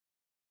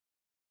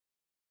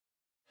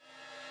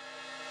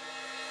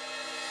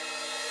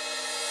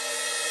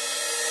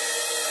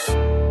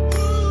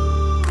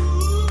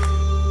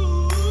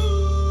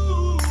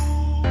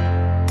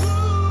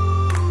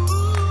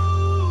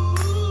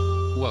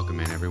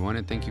everyone,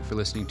 and thank you for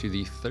listening to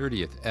the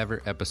 30th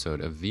ever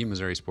episode of the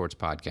Missouri Sports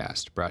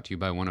Podcast, brought to you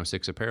by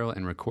 106 Apparel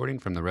and recording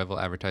from the Revel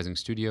Advertising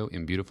Studio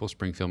in beautiful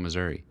Springfield,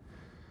 Missouri.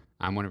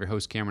 I'm one of your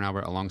hosts, Cameron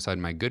Albert, alongside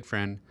my good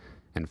friend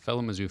and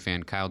fellow Mizzou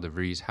fan, Kyle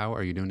DeVries. How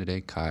are you doing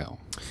today, Kyle?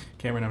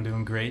 Cameron, I'm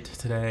doing great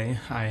today.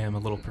 I am a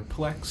little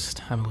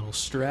perplexed. I'm a little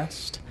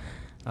stressed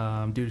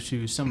due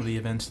to some of the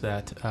events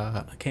that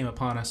came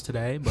upon us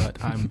today, but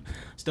I'm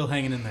still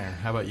hanging in there.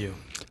 How about you?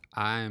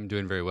 I'm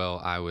doing very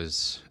well. I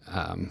was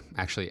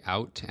actually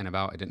out and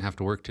about. I didn't have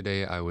to work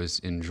today. I was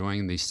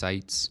enjoying the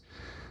sights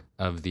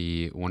of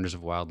the Wonders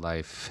of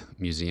Wildlife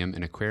Museum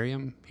and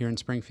Aquarium here in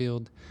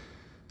Springfield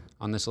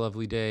on this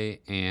lovely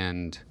day,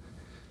 and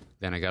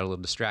then I got a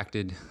little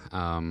distracted.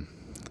 I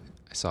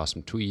saw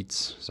some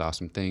tweets, saw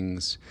some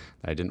things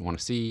that I didn't want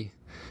to see.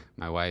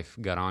 My wife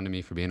got on to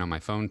me for being on my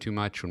phone too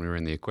much when we were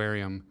in the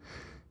aquarium,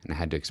 and I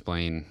had to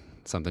explain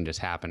something just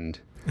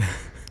happened.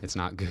 It's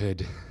not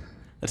good.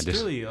 It's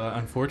really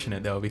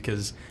unfortunate, though,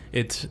 because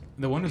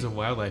the Wonders of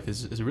Wildlife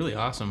is a really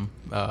awesome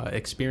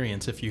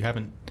experience. If you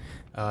haven't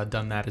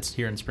done that, it's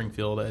here in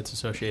Springfield. It's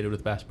associated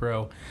with Bass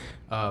Pro.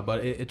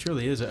 But it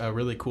truly is a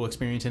really cool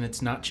experience, and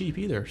it's not cheap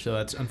either. So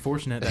that's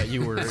unfortunate that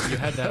you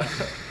had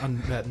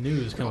that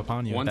news come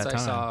upon you. Once at that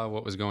time. I saw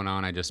what was going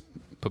on, I just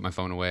put my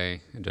phone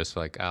away and just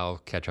I'll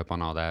catch up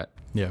on all that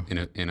in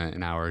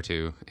an hour or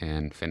two,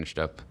 and finished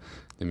up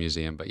the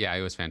museum. But yeah,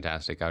 it was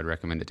fantastic. I would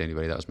recommend it to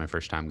anybody. That was my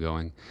first time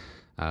going.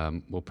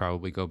 We'll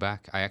probably go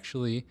back. I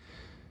actually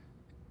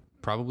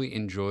probably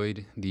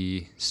enjoyed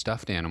the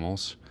stuffed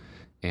animals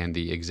and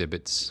the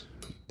exhibits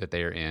that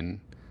they are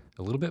in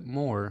a little bit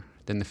more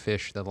than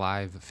the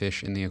live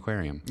fish in the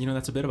aquarium. You know,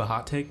 that's a bit of a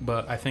hot take,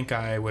 but I think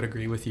I would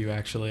agree with you,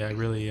 actually. I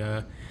really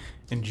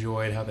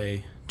enjoyed how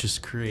they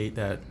just create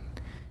that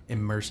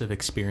immersive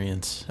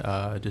experience,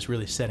 just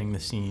really setting the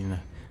scene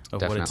of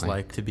Definitely. What it's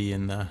like to be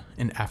in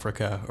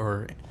Africa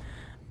or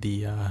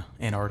the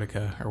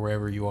Antarctica or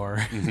wherever you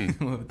are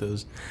with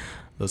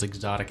those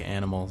exotic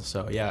animals.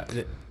 So yeah,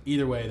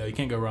 either way though, you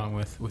can't go wrong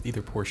with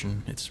either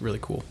portion. It's really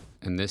cool.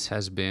 And this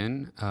has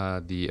been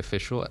the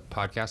official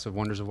podcast of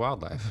Wonders of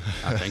Wildlife.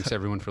 Thanks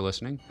everyone for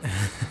listening.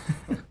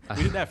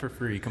 We did that for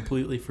free,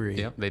 completely free.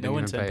 Yep, they didn't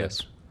even pay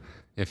us.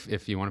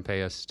 If you want to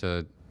pay us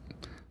to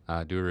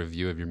do a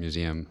review of your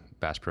museum,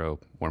 Bass Pro,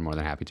 we're more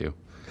than happy to.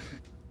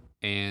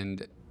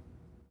 And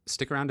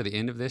stick around to the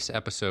end of this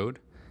episode,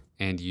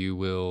 and you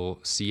will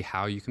see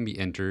how you can be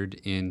entered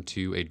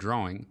into a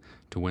drawing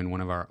to win one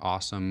of our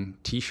awesome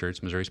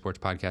T-shirts, Missouri Sports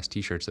Podcast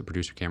T-shirts that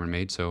producer Cameron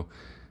made. So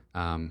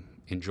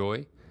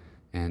enjoy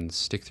and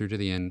stick through to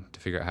the end to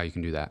figure out how you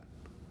can do that.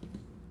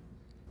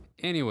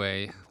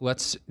 Anyway,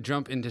 let's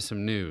jump into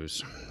some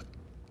news.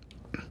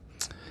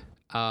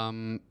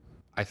 I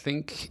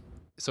think,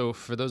 so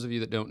for those of you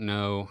that don't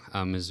know,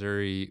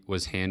 Missouri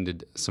was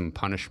handed some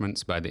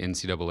punishments by the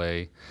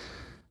NCAA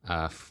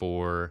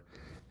for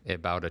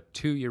about a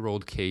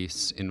 2-year-old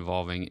case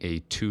involving a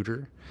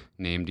tutor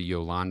named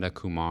Yolanda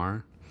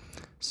Kumar.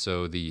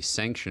 So the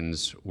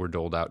sanctions were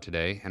doled out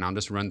today, and I'll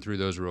just run through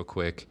those real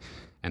quick,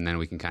 and then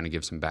we can kind of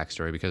give some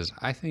backstory, because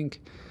I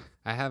think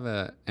I have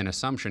an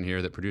assumption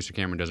here that producer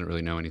Cameron doesn't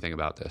really know anything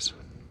about this.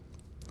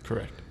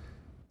 Correct.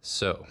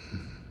 So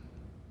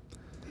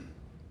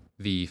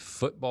the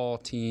football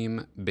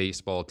team,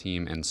 baseball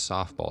team, and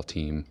softball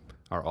team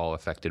are all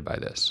affected by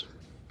this.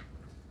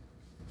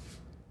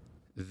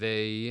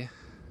 They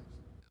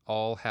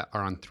all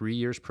are on 3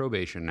 years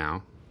probation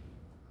now.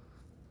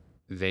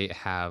 They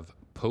have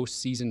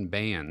postseason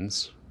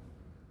bans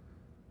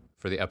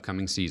for the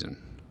upcoming season.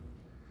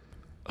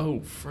 Oh,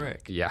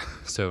 frick. Yeah,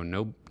 so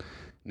no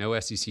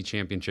SEC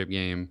championship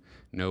game,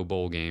 no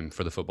bowl game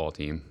for the football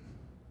team,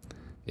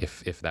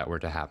 if that were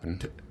to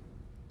happen.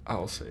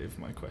 I'll save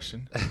my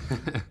question.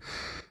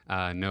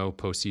 No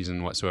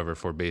postseason whatsoever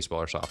for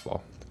baseball or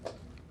softball.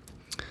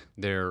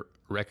 Their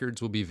records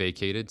will be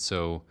vacated,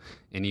 so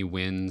any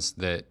wins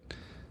that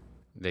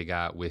they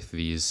got with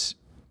these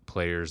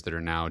players that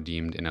are now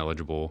deemed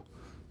ineligible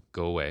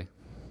go away.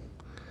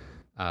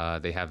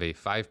 They have a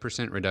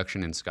 5%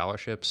 reduction in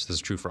scholarships. This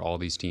is true for all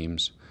these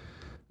teams.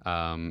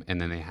 And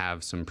then they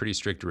have some pretty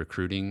strict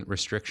recruiting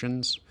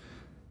restrictions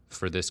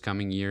for this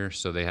coming year.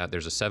 So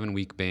there's a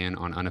 7-week ban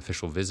on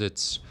unofficial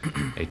visits,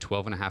 a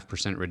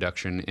 12.5%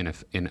 reduction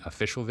in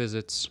official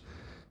visits,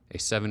 a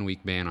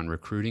 7-week ban on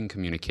recruiting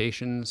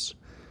communications,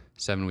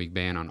 7-week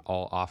ban on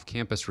all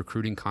off-campus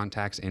recruiting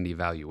contacts and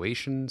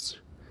evaluations,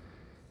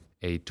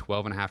 a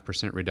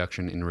 12.5%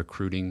 reduction in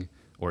recruiting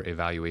or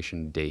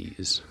evaluation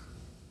days.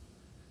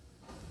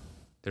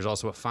 There's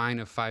also a fine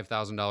of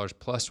 $5,000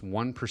 plus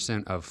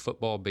 1% of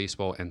football,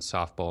 baseball, and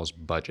softball's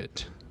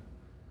budget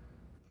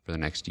for the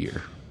next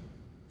year.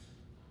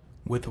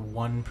 With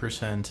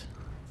 1%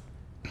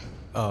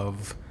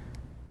 of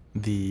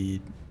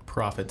the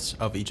profits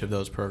of each of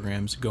those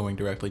programs going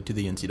directly to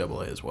the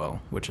NCAA as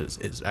well, which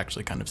is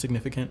actually kind of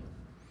significant.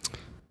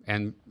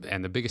 And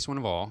the biggest one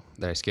of all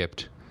that I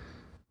skipped,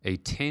 a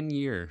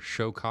 10-year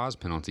show cause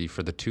penalty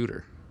for the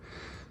tutor.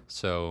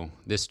 So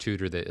this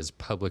tutor that is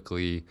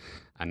publicly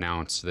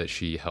announced that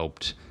she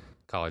helped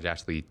college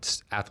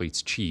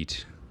athletes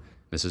cheat,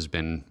 this has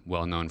been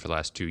well known for the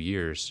last 2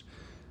 years.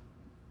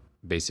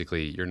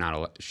 Basically,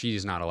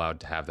 she's not allowed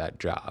to have that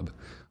job,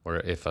 or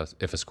if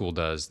a school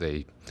does,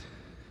 they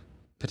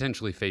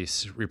potentially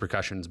face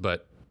repercussions.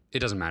 But it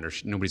doesn't matter.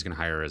 Nobody's going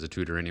to hire her as a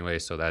tutor anyway,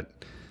 so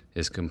that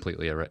is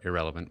completely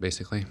irrelevant,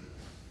 basically.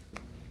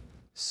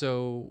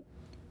 So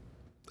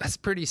that's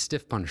pretty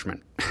stiff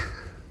punishment.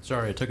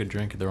 Sorry, I took a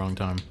drink at the wrong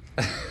time.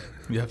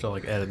 You have to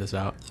edit this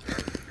out.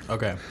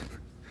 Okay.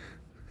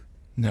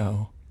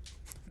 No.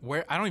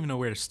 I don't even know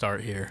where to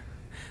start here.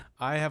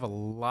 I have a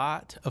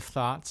lot of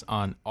thoughts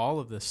on all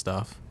of this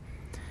stuff.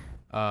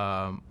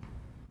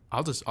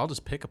 I'll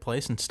just pick a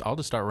place and I'll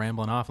just start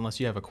rambling off unless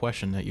you have a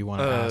question that you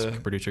want to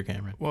ask producer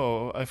Cameron.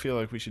 Well, I feel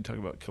like we should talk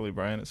about Kelly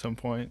Bryant at some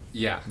point.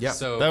 Yeah.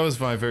 So that was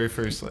my very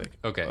first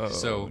Okay.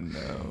 So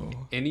no.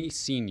 Any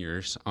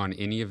seniors on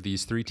any of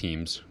these 3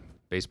 teams,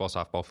 baseball,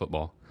 softball,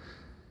 football,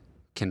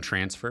 can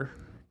transfer,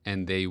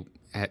 and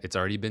it's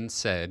already been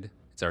said,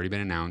 it's already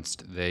been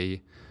announced,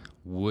 they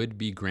would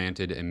be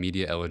granted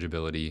immediate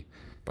eligibility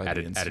at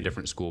a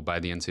different school by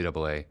the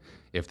NCAA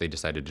if they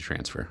decided to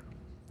transfer.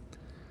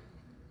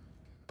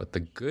 But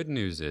the good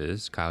news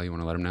is, Kyle, you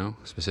want to let them know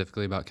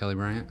specifically about Kelly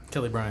Bryant?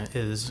 Kelly Bryant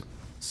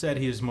said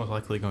he is most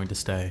likely going to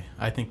stay.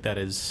 I think he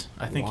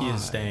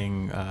is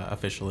staying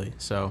officially.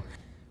 So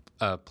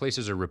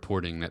places are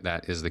reporting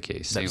that is the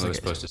case. St. Louis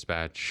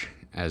Post-Dispatch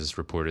has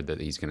reported that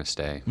he's going to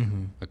stay,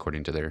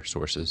 according to their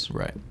sources.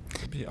 Right.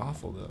 It'd be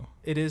awful, though.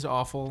 It is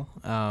awful.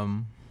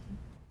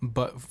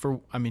 But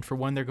for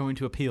one, they're going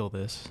to appeal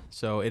this,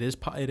 so it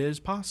is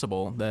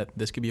possible that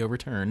this could be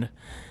overturned.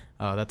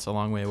 That's a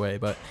long way away,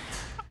 but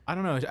I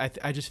don't know.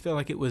 I just feel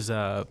like it was.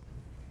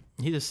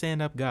 He's a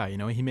stand-up guy.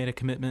 He made a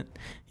commitment.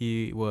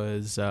 He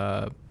was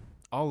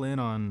all in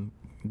on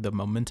the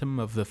momentum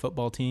of the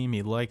football team.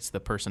 He likes the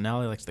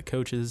personality, likes the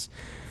coaches.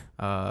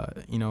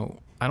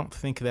 I don't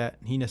think that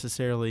he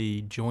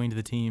necessarily joined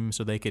the team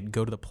so they could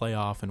go to the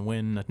playoff and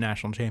win a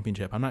national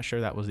championship. I'm not sure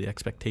that was the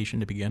expectation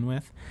to begin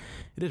with.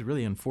 It is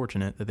really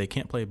unfortunate that they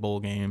can't play a bowl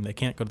game. They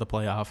can't go to the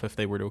playoff if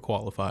they were to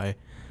qualify.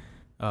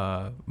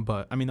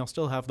 But, they'll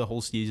still have the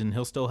whole season.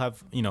 He'll still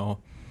have,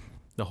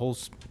 the whole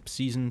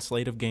season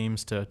slate of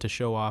games to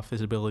show off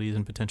his abilities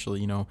and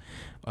potentially,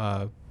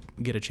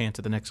 get a chance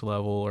at the next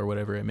level or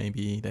whatever it may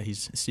be that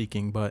he's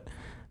seeking. But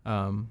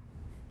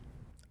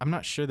I'm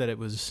not sure that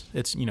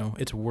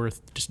it's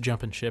worth just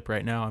jumping ship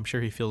right now. I'm sure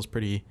he feels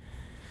pretty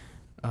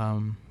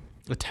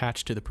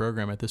attached to the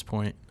program at this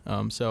point.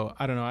 So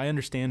I don't know. I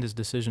understand his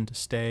decision to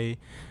stay.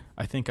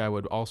 I think I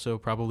would also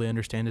probably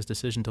understand his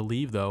decision to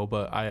leave, though.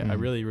 But I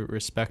really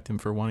respect him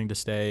for wanting to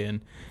stay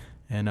and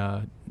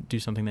do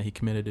something that he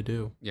committed to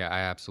do. Yeah, I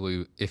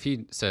absolutely. If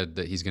he said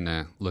that he's going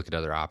to look at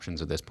other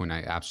options at this point,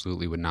 I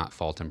absolutely would not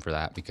fault him for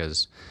that,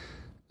 because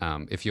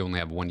if you only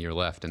have 1 year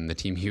left and the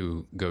team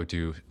you go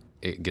to,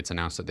 it gets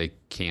announced that they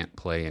can't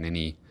play in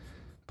any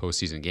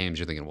postseason games,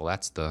 you're thinking, well,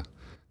 that's the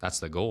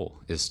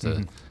goal, is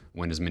to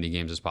win as many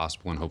games as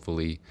possible and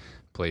hopefully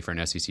play for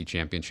an SEC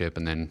championship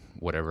and then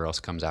whatever else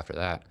comes after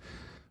that.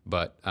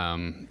 But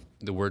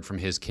the word from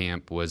his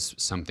camp was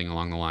something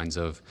along the lines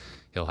of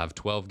he'll have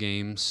 12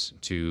 games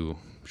to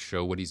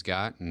show what he's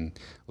got and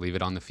leave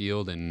it on the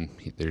field, and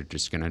they're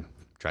just going to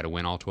try to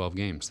win all 12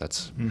 games.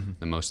 That's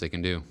the most they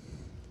can do.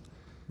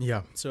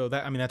 Yeah, so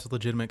that's a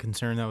legitimate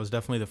concern. That was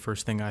definitely the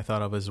first thing I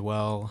thought of as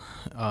well.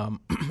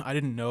 I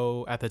didn't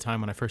know at the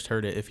time when I first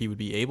heard it if he would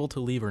be able to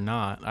leave or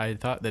not. I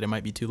thought that it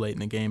might be too late in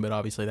the game, but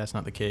obviously that's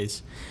not the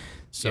case.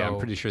 So, yeah, I'm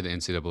pretty sure the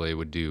NCAA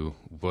would do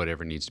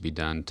whatever needs to be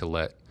done to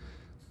let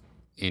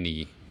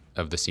any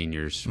of the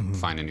seniors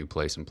find a new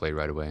place and play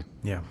right away.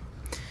 Yeah.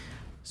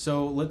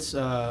 So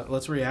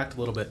let's react a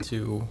little bit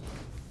to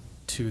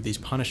these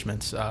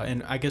punishments.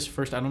 And I guess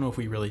first, I don't know if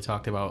we really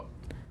talked about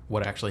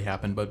what actually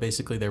happened, but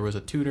basically there was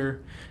a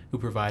tutor who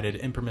provided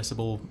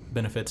impermissible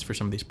benefits for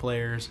some of these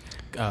players,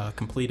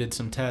 completed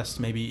some tests.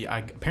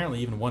 Apparently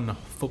even one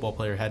football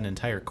player had an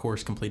entire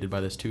course completed by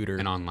this tutor.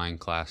 An online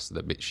class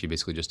that she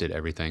basically just did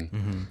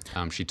everything.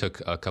 She took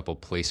a couple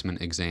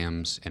placement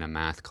exams in a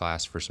math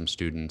class for some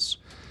students,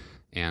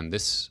 and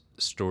this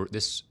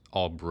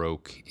all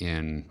broke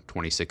in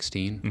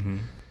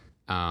 2016.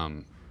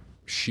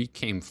 She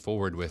came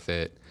forward with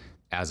it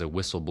as a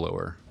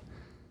whistleblower.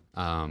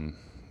 I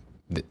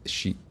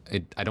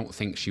don't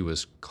think she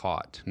was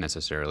caught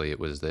necessarily. It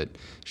was that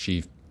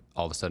she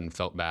all of a sudden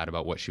felt bad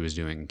about what she was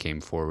doing and came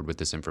forward with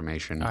this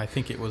information. I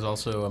think it was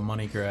also a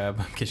money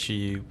grab, because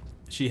she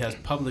has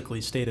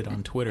publicly stated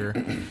on Twitter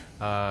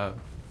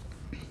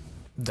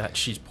that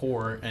she's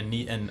poor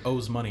and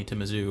owes money to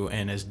Mizzou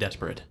and is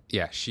desperate.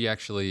 Yeah, she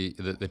actually,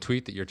 the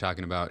tweet that you're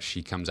talking about,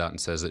 she comes out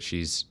and says that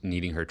she's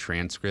needing her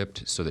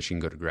transcript so that she can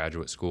go to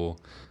graduate school,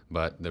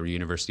 but the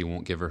university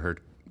won't give her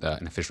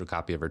an official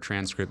copy of her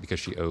transcript because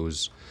she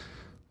owes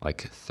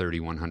like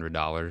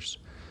 $3,100.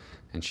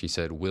 And she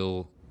said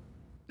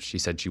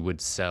she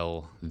would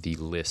sell the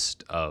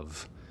list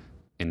of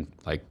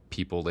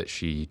people that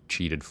she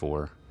cheated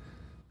for.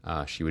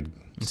 She would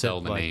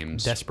sell the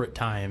names. Desperate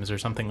Times or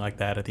something like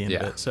that at the end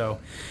of it. So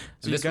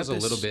this was a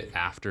little bit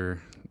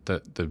after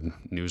the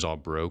news all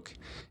broke.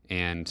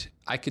 And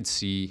I could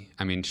see,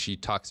 I mean, she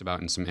talks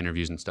about in some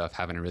interviews and stuff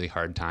having a really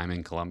hard time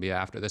in Columbia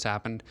after this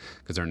happened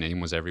because her name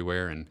was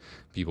everywhere and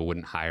people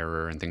wouldn't hire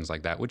her and things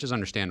like that, which is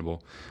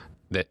understandable,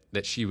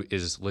 that she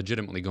is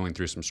legitimately going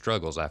through some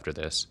struggles after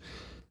this.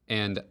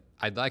 And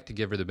I'd like to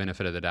give her the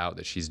benefit of the doubt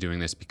that she's doing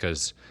this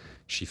because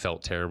she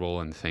felt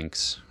terrible and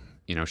thinks,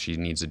 she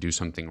needs to do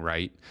something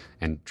right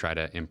and try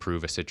to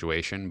improve a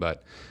situation.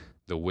 But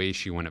the way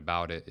she went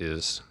about it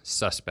is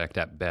suspect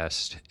at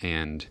best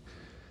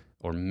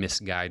or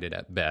misguided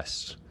at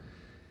best.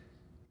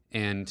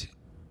 And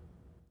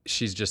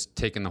she's just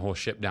taken the whole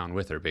ship down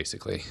with her,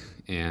 basically.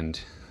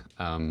 And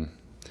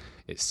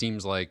it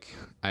seems like,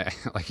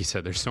 like you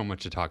said, there's so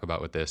much to talk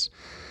about with this.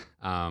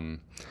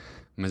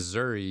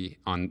 Missouri,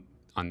 on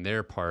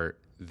their part,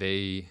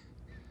 they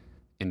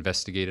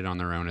investigated on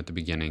their own at the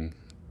beginning,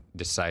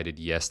 decided,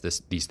 yes,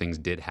 these things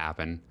did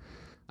happen.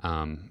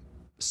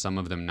 Some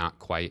of them not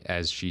quite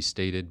as she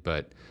stated,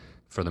 but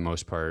for the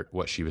most part,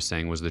 what she was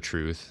saying was the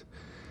truth.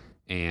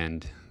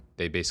 And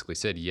they basically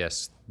said,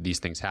 yes, these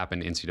things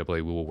happened. NCAA,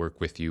 we will work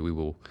with you. We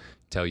will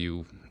tell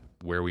you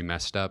where we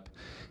messed up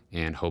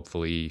and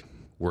hopefully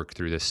work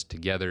through this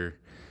together.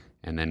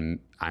 And then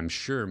I'm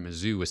sure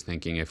Mizzou was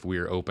thinking, if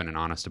we're open and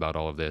honest about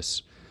all of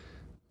this,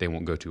 they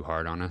won't go too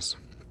hard on us.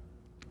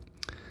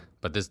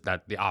 But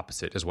the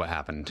opposite is what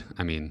happened.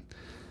 I mean,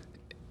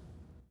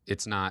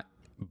 it's not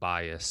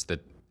biased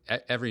that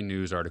every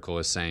news article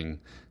is saying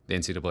the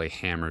NCAA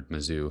hammered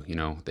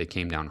Mizzou. They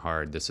came down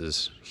hard. This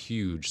is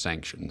huge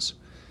sanctions.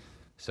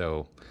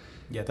 So,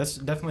 yeah, that's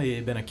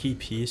definitely been a key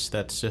piece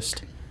that's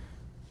just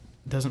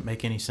doesn't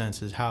make any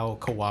sense, is how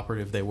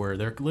cooperative they were.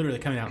 They're literally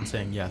coming out and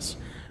saying, yes,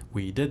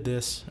 we did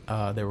this.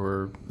 There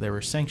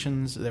were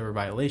sanctions. There were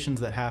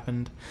violations that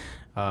happened.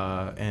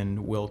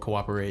 And we'll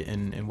cooperate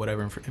in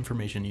whatever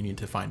information you need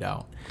to find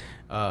out,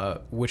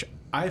 which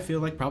I feel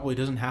like probably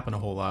doesn't happen a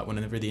whole lot.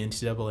 Whenever the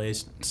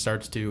NCAA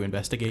starts to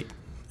investigate,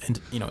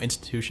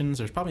 institutions,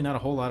 there's probably not a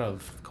whole lot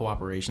of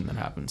cooperation that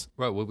happens.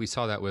 Well, we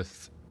saw that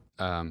with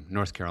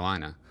North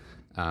Carolina.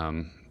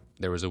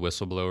 There was a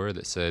whistleblower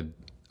that said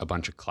a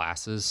bunch of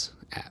classes,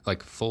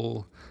 like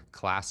full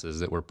classes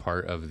that were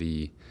part of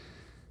the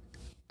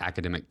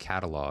academic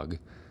catalog,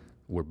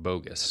 were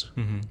bogus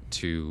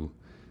to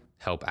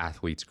help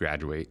athletes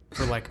graduate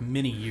for like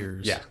many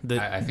years. Yeah,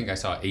 I think I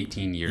saw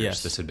 18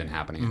 years this had been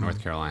happening in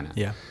North Carolina.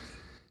 Yeah.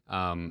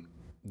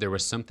 There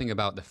was something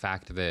about the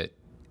fact that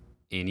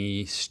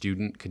any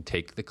student could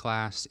take the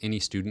class, any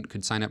student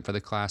could sign up for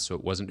the class, so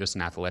it wasn't just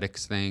an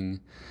athletics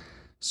thing.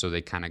 So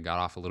they kind of got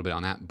off a little bit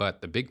on that.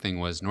 But the big thing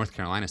was North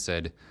Carolina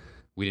said,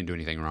 we didn't do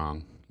anything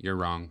wrong. You're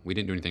wrong. We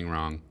didn't do anything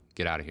wrong.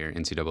 Get out of here,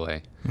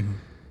 NCAA.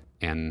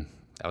 And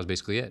that was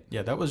basically it.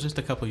 Yeah, that was just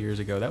a couple years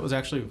ago. That was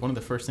actually one of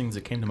the first things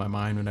that came to my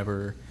mind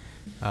whenever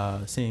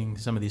seeing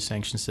some of these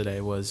sanctions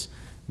today, was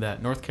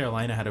that North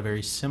Carolina had a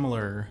very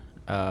similar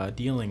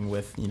dealing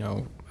with,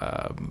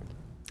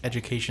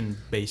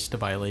 education-based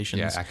violations.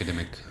 Yeah,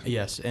 academic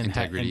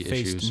integrity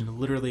faced issues.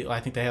 Literally,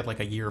 I think they had like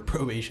a year of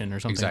probation or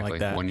something like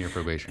that. 1 year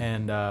probation.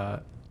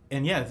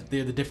 And yeah,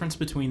 the difference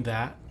between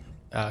that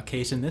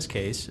case and this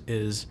case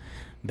is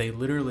they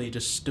literally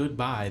just stood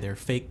by their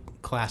fake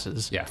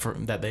classes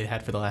that they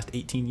had for the last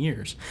 18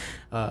 years.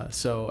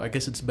 So I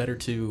guess it's better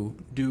to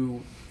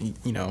do,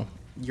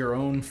 your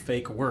own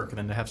fake work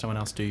than to have someone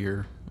else do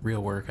your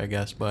real work, I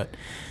guess. But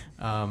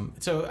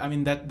so, I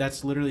mean,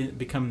 that's literally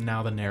become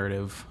now the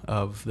narrative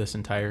of this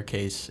entire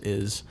case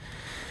is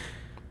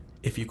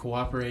if you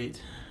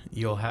cooperate,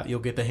 you'll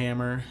get the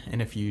hammer.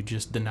 And if you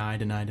just deny,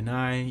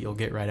 you'll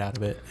get right out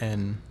of it.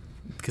 And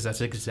because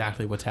that's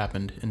exactly what's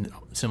happened in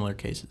similar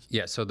cases.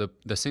 Yeah, so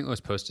the St.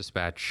 Louis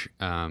Post-Dispatch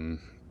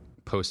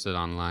posted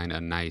online a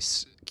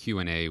nice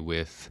Q&A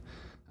with,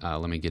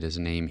 let me get his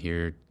name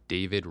here,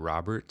 David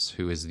Roberts,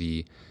 who is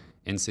the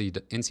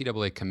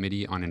NCAA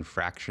Committee on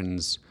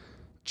Infractions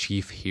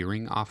Chief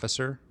Hearing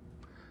Officer.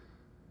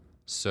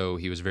 So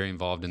he was very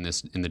involved in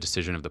the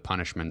decision of the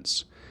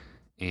punishments.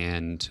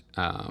 And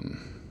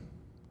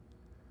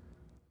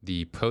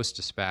the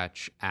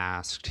Post-Dispatch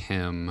asked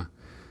him,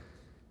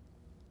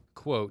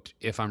 quote,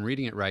 if I'm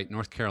reading it right,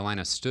 North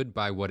Carolina stood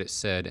by what it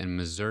said and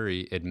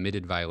Missouri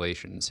admitted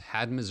violations.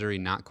 Had Missouri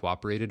not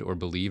cooperated or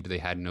believed they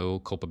had no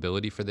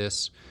culpability for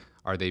this,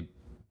 are they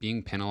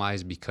being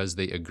penalized because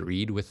they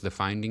agreed with the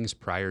findings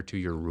prior to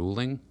your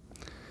ruling?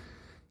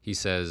 He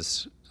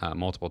says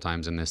multiple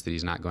times in this that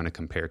he's not going to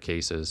compare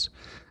cases.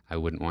 I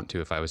wouldn't want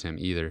to if I was him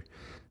either.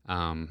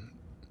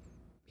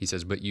 He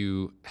says, but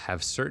you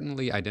have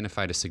certainly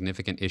identified a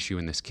significant issue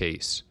in this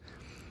case.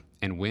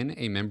 And when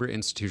a member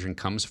institution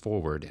comes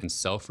forward and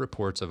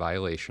self-reports a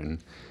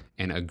violation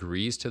and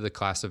agrees to the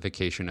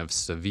classification of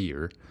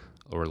severe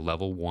or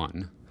level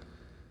 1,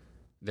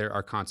 there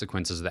are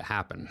consequences that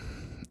happen.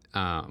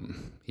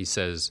 He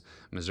says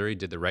Missouri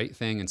did the right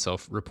thing and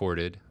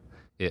self-reported.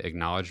 It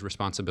acknowledged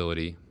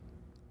responsibility.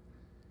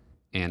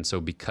 And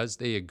so because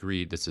they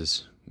agreed, this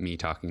is me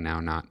talking now,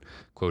 not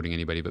quoting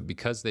anybody, but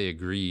because they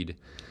agreed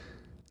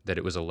that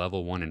it was a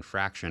level 1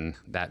 infraction,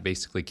 that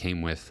basically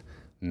came with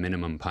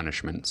minimum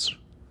punishments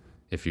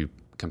if you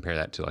compare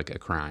that to like a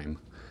crime.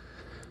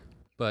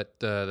 But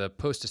the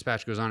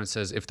Post-Dispatch goes on and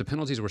says, if the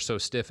penalties were so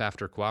stiff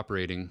after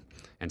cooperating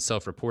and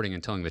self-reporting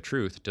and telling the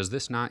truth, does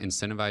this not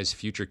incentivize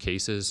future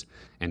cases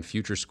and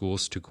future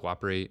schools to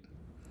cooperate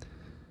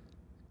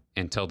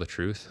and tell the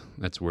truth?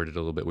 That's worded a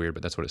little bit weird,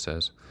 but that's what it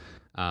says.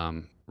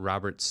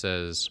 Roberts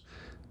says,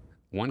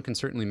 one can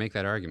certainly make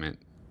that argument.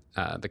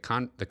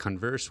 The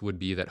converse would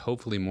be that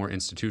hopefully more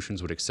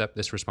institutions would accept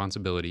this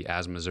responsibility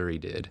as Missouri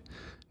did.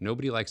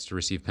 Nobody likes to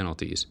receive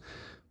penalties,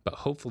 but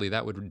hopefully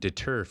that would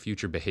deter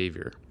future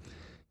behavior.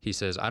 He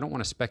says, I don't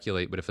want to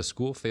speculate, but if a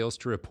school fails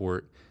to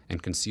report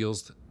and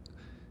conceals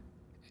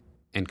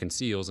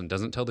and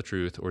doesn't tell the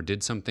truth or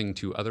did something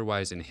to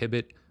otherwise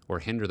inhibit or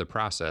hinder the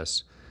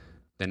process,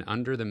 then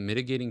under the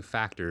mitigating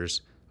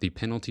factors, the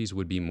penalties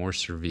would be more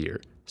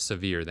severe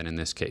than in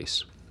this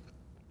case.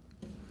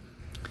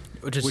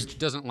 Which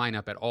doesn't line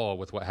up at all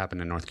with what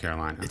happened in North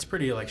Carolina. It's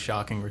pretty like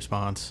shocking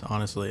response,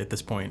 honestly, at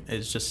this point.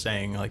 It's just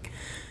saying like,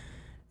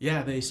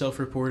 yeah, they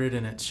self-reported,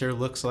 and it sure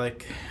looks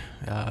like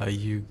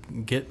you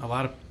get a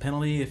lot of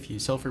penalty if you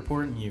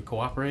self-report and you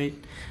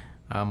cooperate.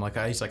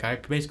 He's like, I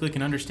basically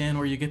can understand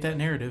where you get that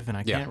narrative, and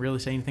I can't really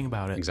say anything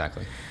about it.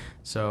 Exactly.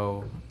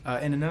 So,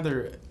 and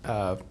another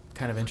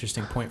kind of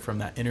interesting point from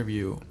that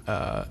interview,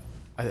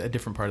 a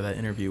different part of that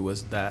interview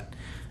was that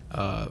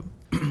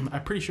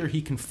I'm pretty sure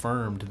he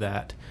confirmed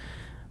that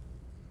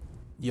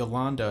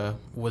Yolanda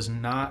was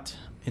not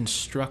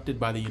instructed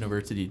by the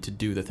university to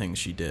do the things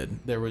she did.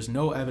 There was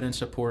no evidence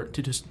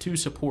to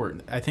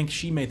support. I think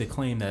she made the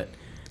claim that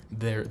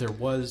there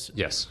was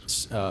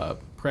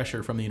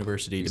pressure from the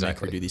university to make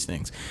her do these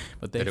things,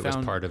 but it was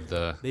part of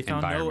the they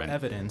found no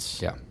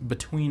evidence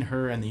between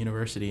her and the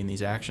university in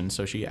these actions.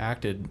 So she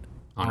acted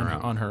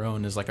on her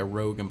own as like a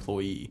rogue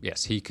employee.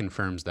 Yes, he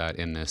confirms that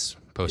in this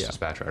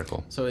Post-Dispatch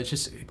article. So it's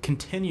just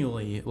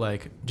continually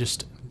like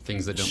just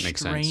things that don't make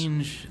sense.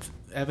 Strange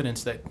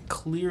evidence that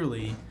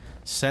clearly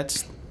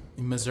sets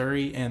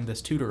Missouri and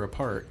this tutor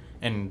apart,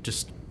 and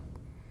just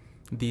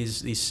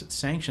these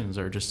sanctions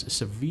are just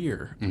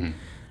severe. Mm-hmm.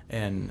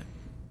 And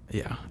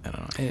I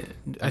don't know.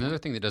 Another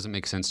thing that doesn't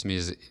make sense to me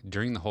is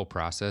during the whole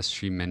process,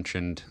 she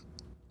mentioned,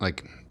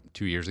 like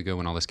 2 years ago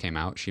when all this came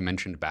out, she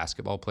mentioned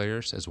basketball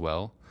players as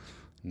well.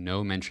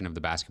 No mention of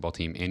the basketball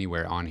team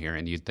anywhere on here.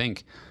 And you'd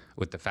think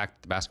with the fact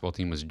that the basketball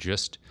team was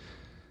just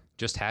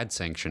had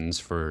sanctions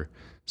for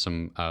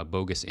some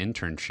bogus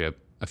internship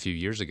a few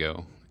years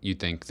ago, you'd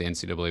think the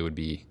NCAA would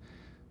be,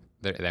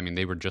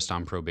 they were just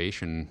on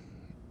probation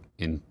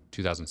in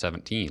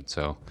 2017.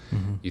 So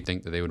you'd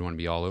think that they would want to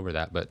be all over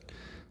that, but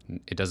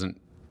it doesn't.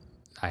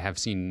 I have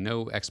seen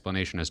no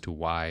explanation as to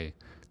why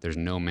there's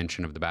no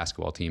mention of the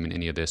basketball team in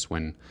any of this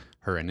when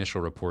her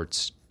initial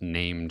reports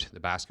named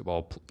the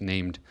basketball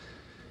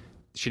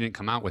she didn't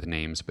come out with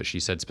names, but she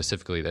said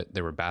specifically that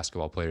there were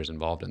basketball players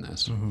involved in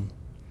this. Mm-hmm.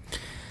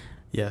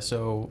 Yeah,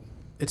 so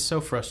it's so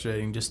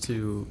frustrating just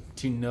to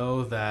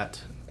know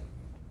that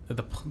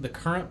the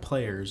current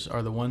players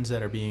are the ones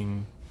that are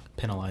being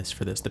penalized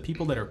for this. The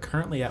people that are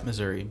currently at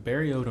Missouri,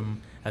 Barry Odom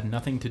had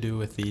nothing to do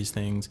with these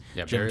things.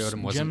 Yeah, Barry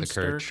Odom wasn't the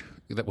coach.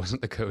 That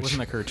wasn't the coach. Wasn't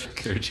the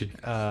coach.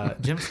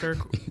 Jim Sturk,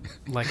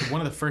 like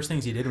one of the first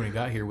things he did when he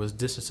got here was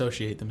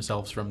disassociate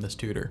themselves from this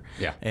tutor.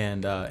 Yeah.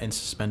 And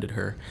suspended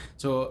her.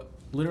 So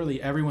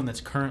literally everyone that's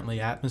currently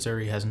at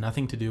Missouri has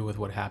nothing to do with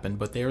what happened,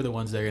 but they're the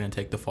ones that are going to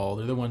take the fall.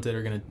 They're the ones that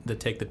are going to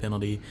take the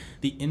penalty.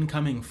 The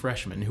incoming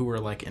freshmen who were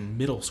like in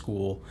middle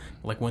school,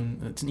 like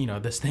when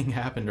this thing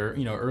happened, or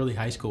early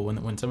high school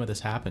when some of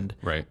this happened,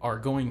 right, are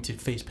going to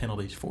face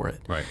penalties for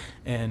it. Right.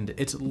 And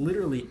it's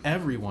literally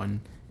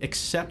everyone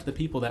except the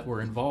people that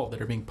were involved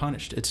that are being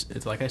punished.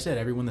 It's like I said,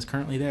 everyone that's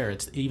currently there.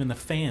 It's even the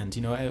fans.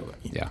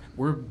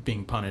 We're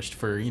being punished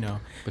for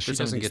But she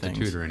doesn't get to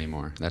tutor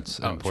anymore. That's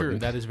important. True,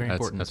 that is very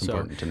important. That's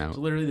important to know. So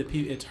literally,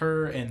 it's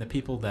her and the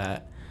people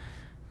that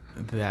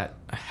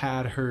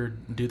had her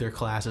do their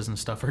classes and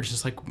stuff are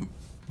just like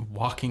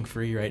walking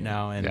free right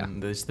now,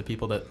 and there's the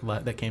people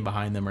that came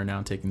behind them are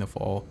now taking the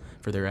fall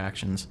for their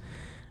actions.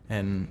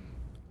 And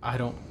I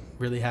don't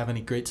really have any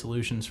great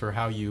solutions for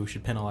how you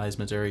should penalize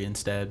Missouri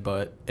instead,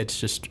 but it's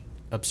just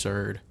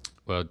absurd.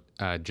 Well,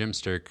 Jim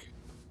Sturk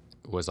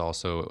was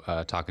also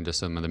talking to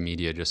some of the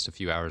media just a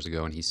few hours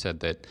ago, and he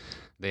said that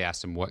they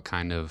asked him what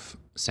kind of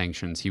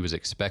sanctions he was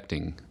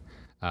expecting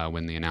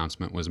when the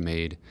announcement was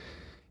made,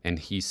 and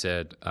he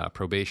said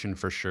probation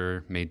for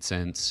sure made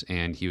sense,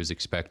 and he was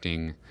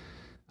expecting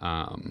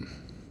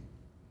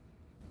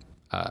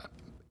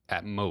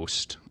at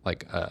most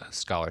like a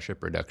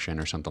scholarship reduction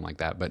or something like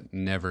that, but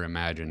never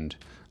imagined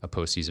a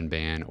postseason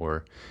ban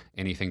or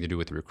anything to do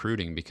with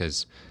recruiting,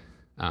 because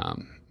I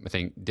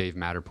think Dave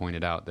Matter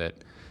pointed out that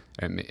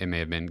it may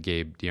have been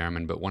Gabe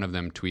DeArmond, but one of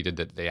them tweeted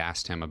that they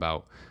asked him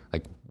about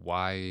like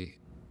why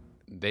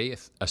they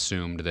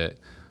assumed that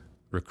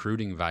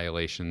recruiting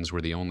violations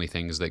were the only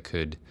things that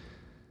could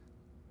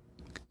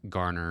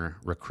garner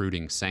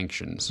recruiting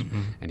sanctions.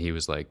 Mm-hmm. And he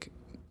was like,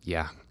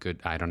 Yeah,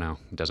 good. I don't know.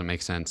 It doesn't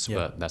make sense,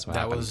 but that's what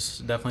happened. That was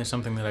definitely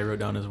something that I wrote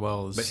down as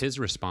well. But his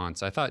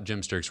response, I thought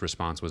Jim Sturck's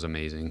response was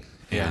amazing.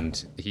 Yeah.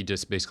 And he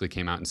just basically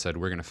came out and said,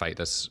 we're going to fight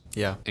this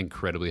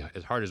incredibly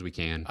as hard as we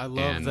can. I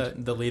love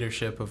that the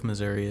leadership of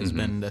Missouri has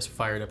been as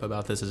fired up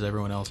about this as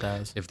everyone else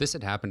has. If this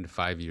had happened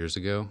 5 years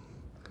ago,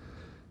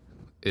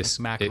 like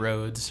Mac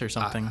Rhodes or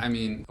something. I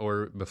mean,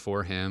 or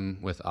before him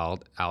with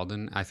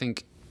Alden, I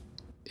think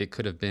it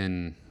could have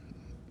been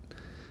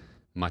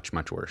much,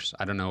 much worse.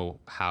 I don't know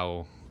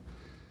how.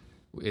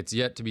 It's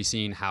yet to be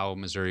seen how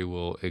Missouri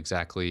will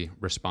exactly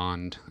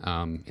respond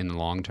in the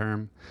long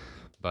term,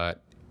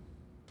 but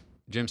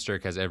Jim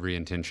Sturck has every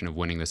intention of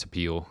winning this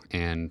appeal,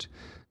 and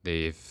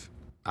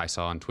I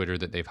saw on Twitter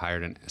that they've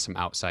hired some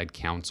outside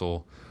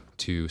counsel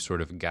to sort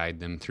of guide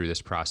them through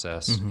this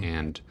process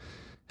and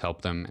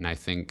help them. And I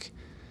think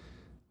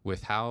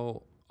with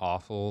how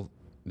awful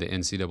the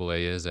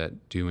NCAA is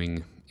at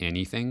doing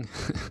anything,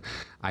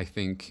 I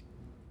think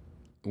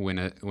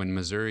when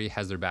Missouri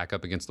has their back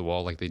up against the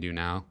wall like they do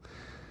now,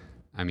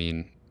 I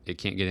mean, it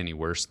can't get any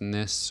worse than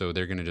this. So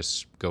they're going to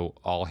just go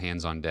all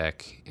hands on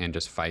deck and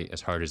just fight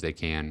as hard as they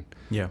can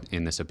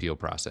in this appeal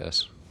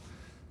process.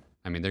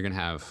 I mean, they're going to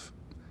have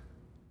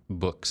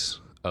books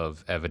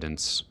of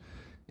evidence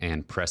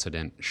and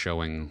precedent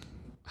showing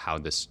how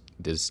this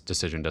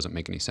decision doesn't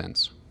make any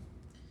sense.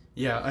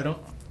 Yeah,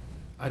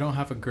 I don't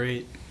have a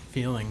great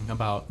feeling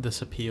about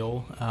this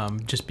appeal,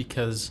 just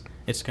because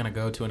it's going to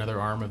go to another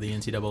arm of the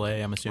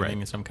NCAA. I'm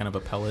assuming some kind of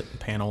appellate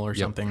panel or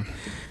something.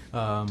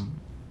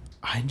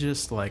 I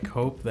just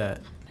hope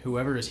that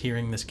whoever is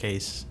hearing this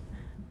case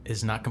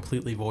is not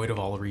completely void of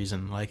all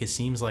reason. Like, it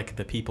seems like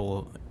the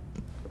people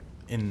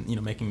in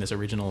making this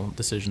original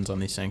decisions on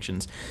these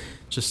sanctions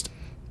just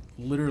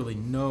literally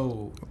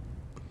no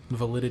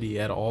validity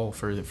at all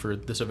for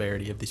the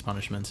severity of these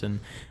punishments,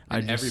 and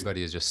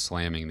everybody is just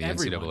slamming the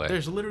NCAA.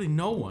 There's literally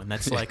no one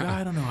that's like,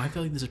 I don't know, I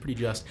feel like this is pretty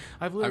just.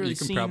 You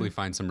can probably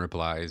find some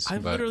replies.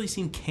 I've literally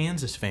seen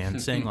Kansas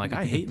fans saying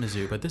I hate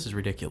Mizzou, but this is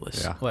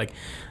ridiculous.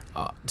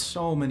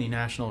 So many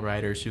national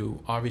writers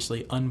who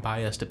obviously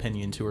unbiased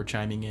opinions who are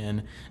chiming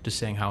in, just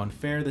saying how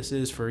unfair this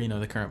is for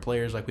the current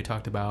players, like we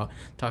talked about,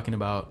 talking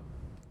about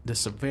the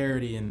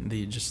severity and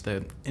the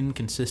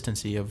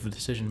inconsistency of the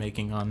decision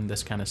making on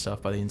this kind of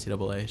stuff by the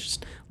NCAA. It's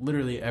just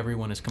literally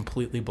everyone is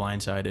completely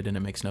blindsided, and it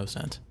makes no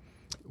sense.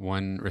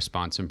 One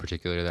response in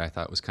particular that I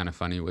thought was kind of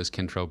funny was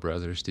Kentrell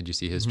Brothers. Did you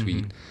see his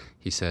tweet?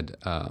 He said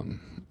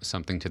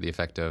something to the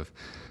effect of,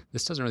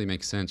 "This doesn't really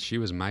make sense. She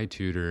was my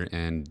tutor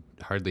and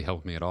hardly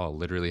helped me at all.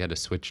 Literally had to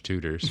switch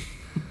tutors."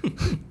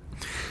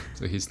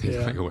 So he's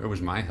thinking, where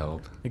was my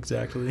help?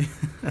 Exactly.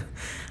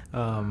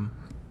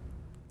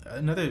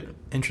 Another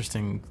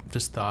interesting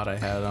just thought I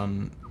had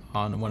on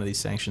one of these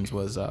sanctions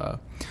was a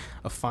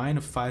fine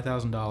of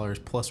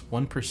 $5,000 plus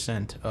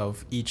 1%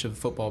 of each of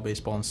football,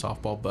 baseball, and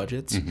softball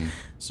budgets.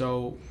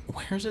 So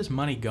where's this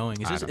money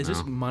going? Is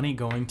this money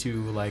going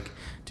to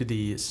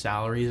the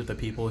salaries of the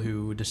people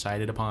who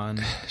decided upon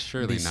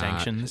surely these not.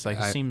 sanctions?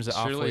 It seems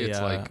awfully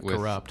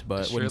corrupt,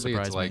 but wouldn't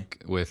surprise it's me.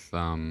 With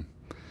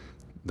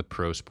the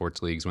pro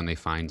sports leagues, when they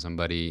fine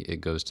somebody, it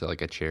goes to a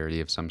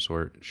charity of some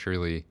sort.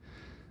 Surely.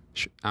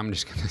 I'm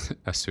just going to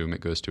assume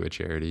it goes to a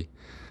charity.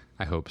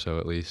 I hope so,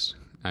 at least.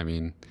 I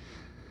mean...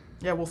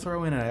 Yeah, we'll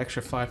throw in an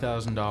extra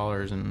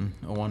 $5,000 and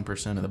a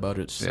 1% of the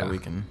budget so we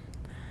can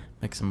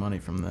make some money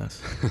from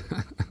this.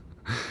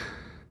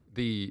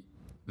 The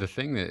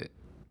thing that...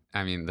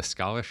 I mean, the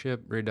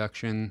scholarship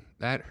reduction,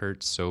 that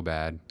hurts so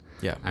bad.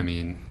 Yeah. I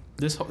mean...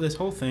 This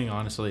whole thing,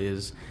 honestly,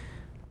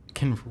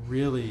 can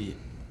really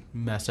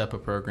mess up a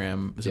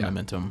program's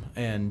momentum,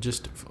 and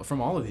just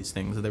from all of these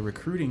things, the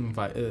recruiting,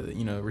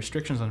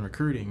 restrictions on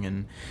recruiting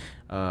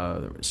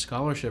and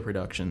scholarship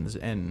reductions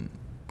and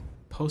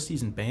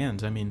postseason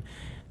bans. I mean,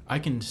 I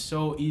can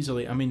so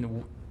easily. I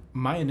mean,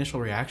 my initial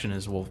reaction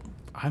is, well,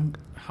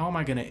 how am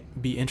I going to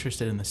be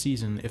interested in the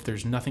season if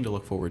there's nothing to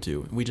look forward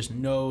to? We just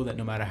know that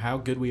no matter how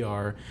good we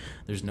are,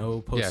 there's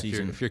no postseason.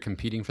 Yeah, if you're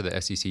competing for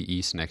the SEC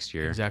East next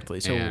year, exactly.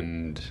 So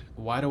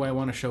why do I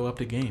want to show up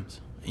to games?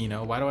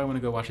 Why do I want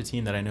to go watch a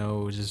team that I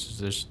know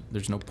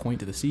there's no point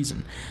to the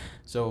season?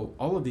 So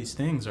all of these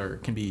things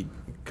can be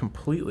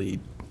completely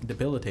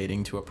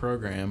debilitating to a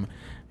program,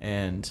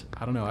 and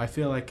I don't know. I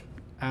feel like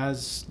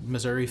as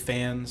Missouri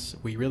fans,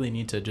 we really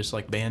need to just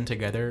band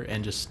together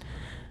and just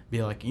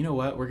be like, you know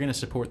what, we're going to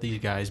support these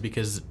guys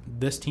because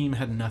this team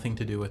had nothing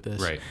to do with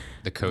this. Right.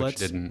 The coach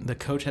didn't. The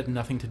coach had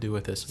nothing to do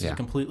with this. It's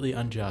completely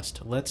unjust.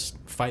 Let's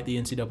fight the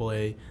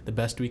NCAA the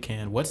best we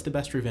can. What's the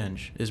best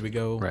revenge? Is we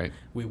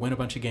win a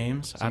bunch of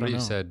games? Somebody I don't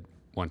know. Said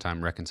one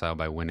time, reconcile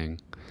by winning.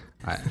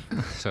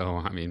 So,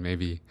 I mean,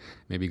 maybe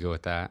go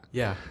with that.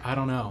 Yeah, I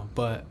don't know.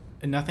 But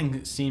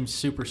nothing seems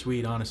super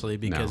sweet, honestly,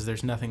 because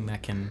there's nothing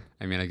that can...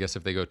 I mean, I guess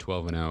if they go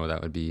 12-0,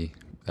 that would be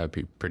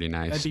pretty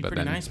nice. That'd be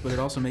pretty nice, but it'd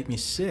also make me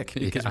sick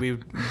because we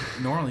would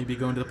normally be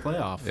going to the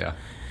playoff. Yeah.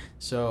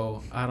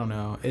 So, I don't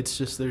know. It's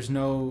just there's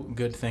no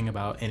good thing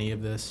about any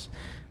of this.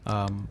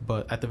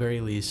 But at the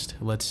very least,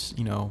 let's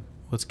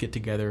get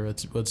together.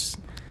 Let's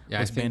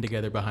band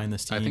together behind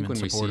this team and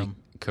support them.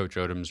 Coach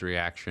Odom's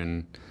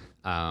reaction.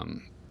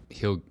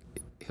 He'll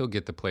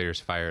get the players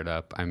fired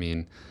up. I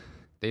mean,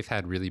 they've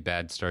had really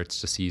bad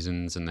starts to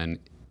seasons and then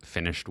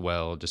finished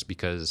well just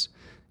because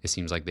it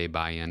seems like they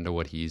buy into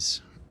what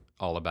he's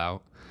all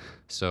about.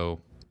 So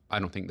I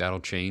don't think that'll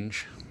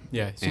change.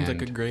 Yeah, it seems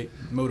like a great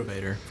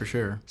motivator for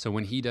sure. So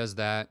when he does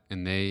that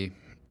and they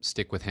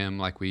stick with him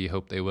like we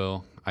hope they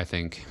will, I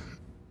think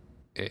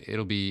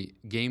it'll be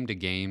game to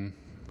game.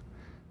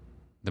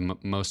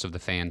 Most of the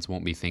fans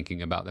won't be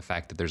thinking about the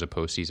fact that there's a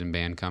postseason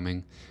ban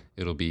coming.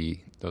 It'll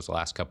be those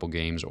last couple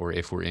games, or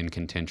if we're in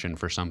contention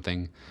for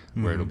something,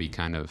 where it'll be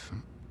kind of...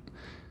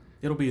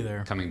 It'll be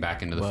there. Coming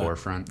back into the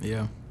forefront.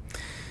 Yeah.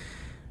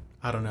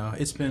 I don't know.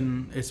 It's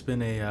been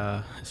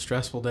a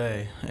stressful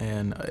day,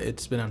 and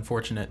it's been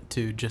unfortunate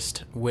to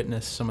just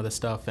witness some of the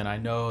stuff. And I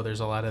know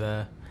there's a lot of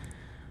the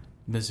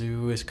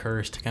Mizzou is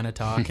cursed kind of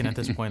talk, and at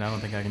this point, I don't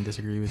think I can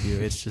disagree with you.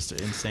 It's just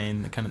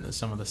insane, kind of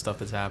some of the stuff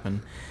that's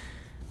happened.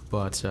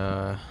 But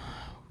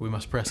we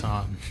must press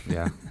on.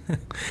 Yeah.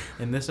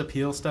 And this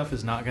appeal stuff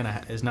is not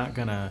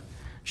gonna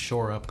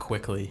shore up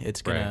quickly.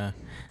 It's gonna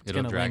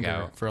drag linger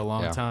out for a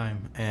long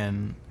time,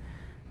 and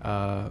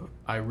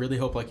I really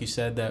hope, like you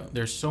said, that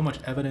there's so much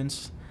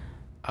evidence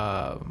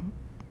that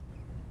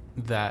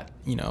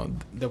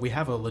that we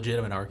have a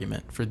legitimate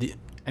argument for the.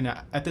 And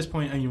at this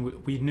point, I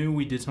mean, we knew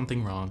we did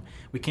something wrong.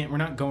 We're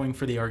not going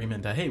for the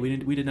argument that, hey,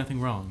 we did nothing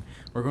wrong.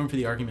 We're going for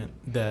the argument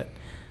that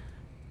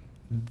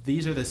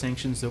these are the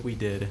sanctions that we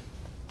did,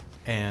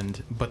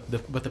 but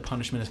the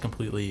punishment is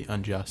completely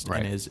unjust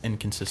and is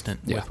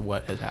inconsistent with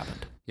what has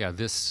happened. Yeah,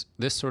 this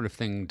sort of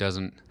thing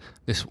doesn't.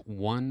 This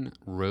one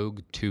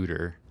rogue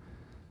tutor,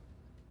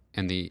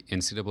 and the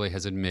NCAA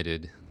has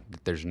admitted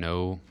that there's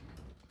no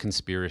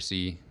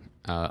conspiracy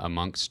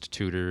amongst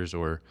tutors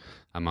or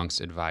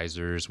amongst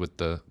advisors with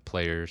the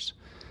players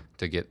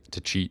to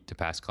cheat to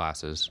pass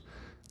classes.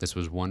 This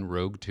was one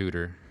rogue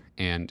tutor,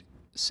 and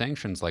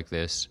sanctions like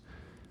this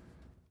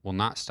will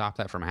not stop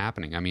that from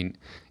happening. I mean,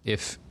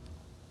 if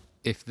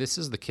this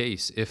is the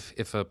case,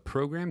 if a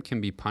program can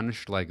be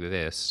punished like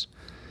this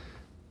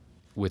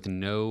with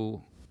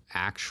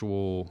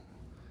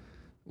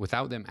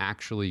without them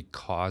actually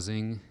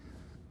causing,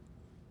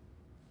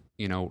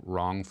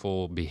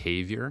 wrongful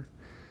behavior,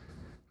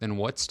 then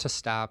what's to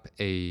stop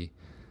a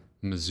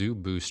Mizzou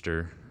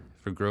booster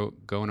for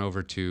going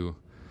over to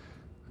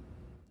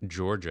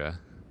Georgia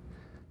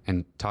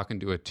and talking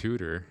to a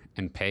tutor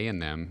and paying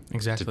them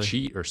to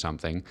cheat or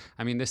something?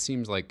 I mean, this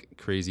seems like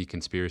crazy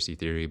conspiracy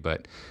theory,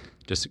 but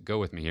just go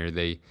with me here.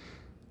 The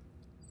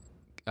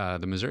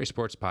Missouri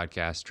Sports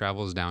Podcast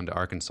travels down to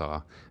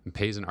Arkansas and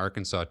pays an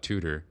Arkansas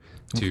tutor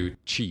to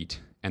cheat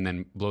and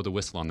then blow the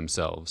whistle on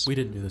themselves. We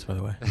didn't do this, by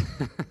the way.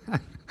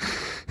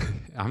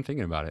 I'm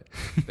thinking about it.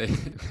 They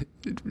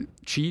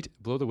cheat,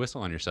 blow the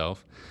whistle on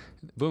yourself,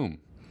 boom.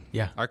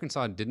 Yeah.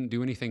 Arkansas didn't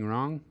do anything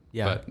wrong.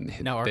 Yeah.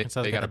 But now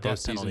Arkansas they got a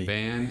postseason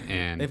ban,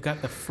 and they've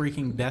got the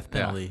freaking death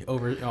penalty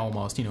over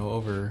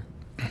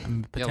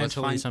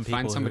potentially some people.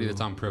 Find somebody that's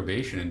on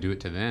probation and do it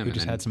to them. We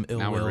just had some ill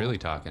will. Now we're really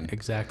talking.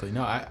 Exactly.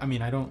 No, I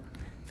mean, I don't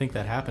think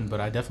that happened, but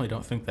I definitely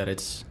don't think that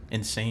it's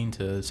insane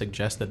to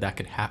suggest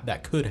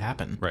that could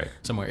happen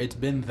somewhere. It's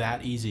been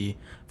that easy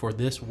for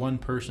this one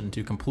person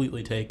to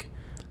completely take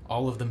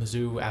all of the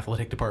Mizzou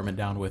athletic department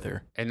down with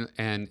her.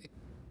 And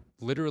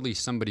literally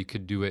somebody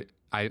could do it.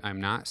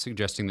 I'm not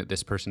suggesting that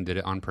this person did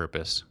it on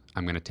purpose.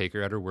 I'm going to take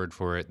her at her word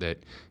for it that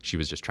she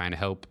was just trying to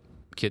help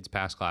kids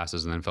pass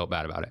classes and then felt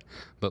bad about it.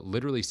 But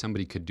literally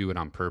somebody could do it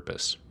on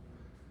purpose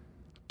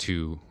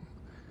to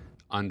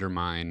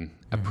undermine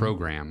a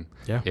program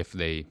if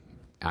they,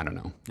 I don't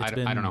know. I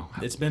don't know.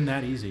 It's been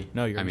that easy.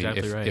 No, you're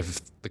exactly right.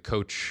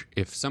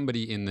 If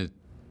somebody in the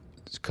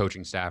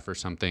coaching staff or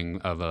something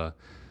of a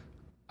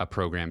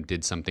program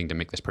did something to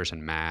make this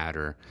person mad,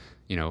 or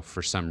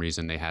for some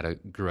reason they had a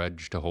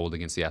grudge to hold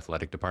against the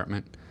athletic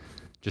department,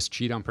 just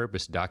cheat on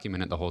purpose,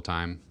 document it the whole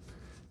time,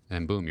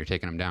 and boom, you're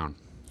taking them down.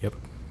 Yep.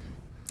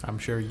 I'm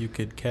sure you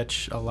could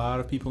catch a lot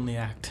of people in the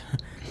act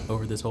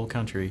over this whole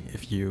country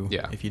if you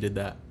did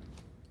that.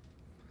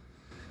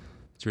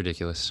 It's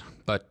ridiculous,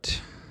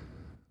 but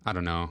I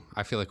don't know.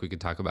 I feel like we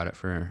could talk about it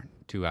for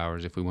 2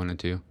 hours if we wanted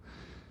to.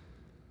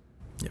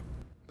 Yep.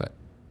 But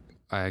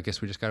I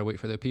guess we just got to wait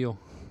for the appeal.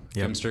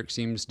 Jim Sturck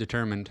seems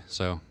determined,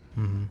 so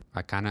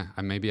I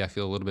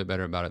feel a little bit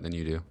better about it than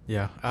you do.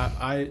 Yeah,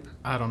 I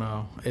don't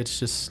know. It's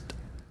just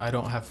I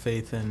don't have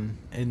faith in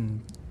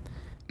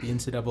the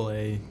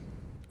NCAA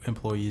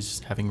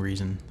employees having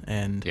reason,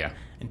 and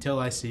until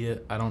I see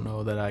it, I don't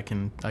know that I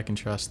can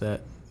trust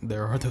that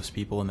there are those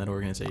people in that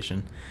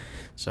organization.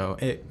 So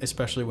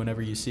especially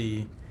whenever you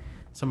see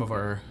some of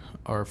our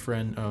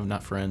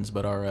not friends,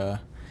 but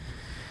our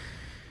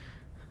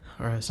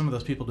some of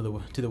those people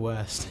to the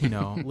west,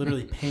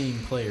 literally paying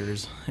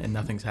players, and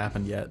nothing's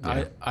happened yet.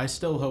 Yeah. I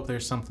still hope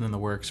there's something in the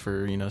works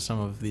for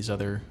some of these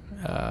other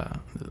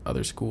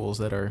schools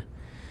that are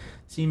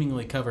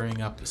seemingly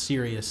covering up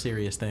serious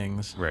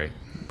things, right?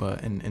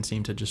 But and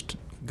seem to just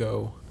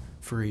go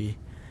free.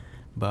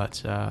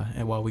 But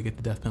and while we get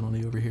the death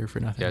penalty over here for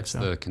nothing. Yeah, it's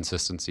the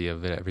consistency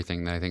of it,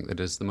 everything that I think that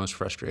is the most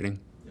frustrating.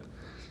 Yep.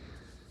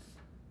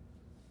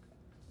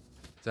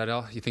 Is that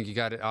all? You think you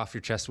got it off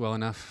your chest well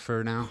enough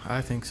for now?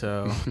 I think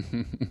so.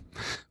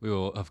 We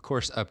will, of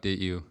course, update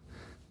you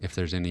if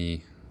there's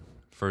any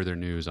further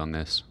news on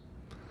this.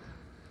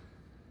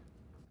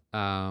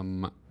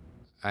 I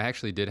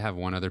actually did have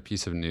one other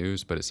piece of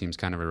news, but it seems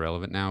kind of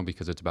irrelevant now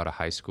because it's about a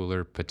high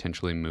schooler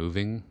potentially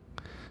moving.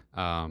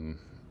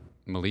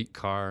 Malik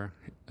Carr,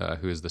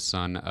 who is the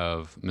son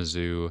of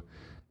Mizzou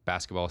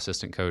basketball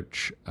assistant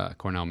coach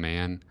Cornell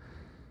Mann,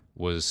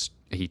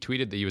 he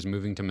tweeted that he was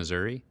moving to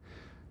Missouri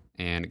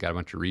and got a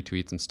bunch of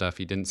retweets and stuff.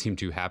 He didn't seem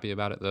too happy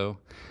about it, though,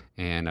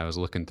 and I was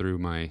looking through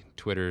my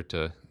Twitter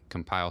to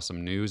compile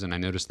some news, and I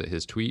noticed that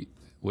his tweet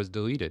was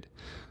deleted.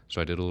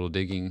 So I did a little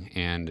digging,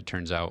 and it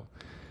turns out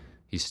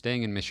he's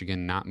staying in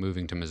Michigan, not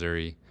moving to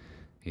Missouri.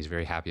 He's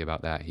very happy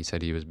about that. He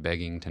said he was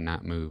begging to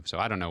not move. So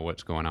I don't know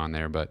what's going on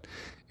there, but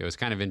it was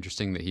kind of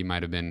interesting that he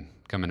might have been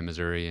coming to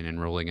Missouri and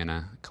enrolling in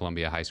a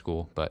Columbia high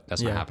school, but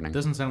that's not happening. It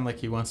doesn't sound like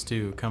he wants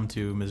to come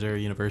to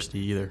Missouri University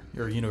either,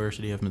 or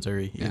University of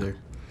Missouri either.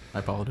 I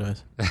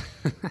apologize.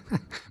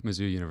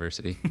 Mizzou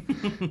University.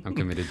 I'm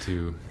committed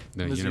to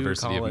the Mizzou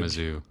University College. of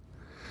Mizzou.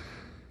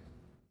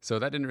 So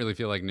that didn't really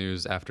feel like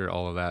news after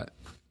all of that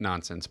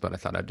nonsense, but I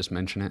thought I'd just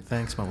mention it.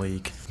 Thanks,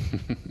 Malik.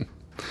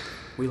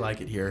 We like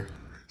it here.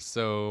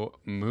 So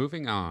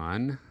moving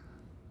on,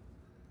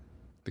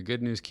 the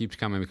good news keeps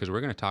coming because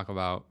we're going to talk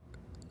about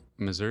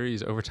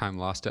Missouri's overtime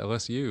loss to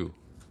LSU. Do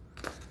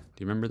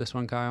you remember this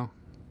one, Kyle?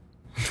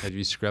 Have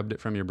you scrubbed it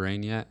from your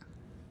brain yet?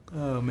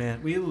 Oh,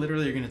 man. We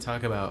literally are going to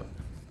talk about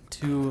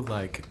two,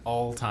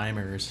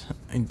 all-timers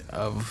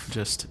of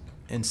just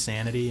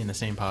insanity in the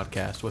same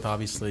podcast, with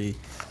obviously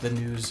the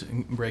news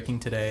breaking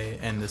today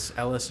and this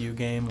LSU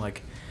game,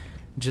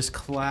 just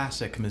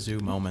classic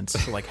Mizzou moments,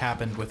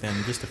 happened within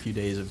just a few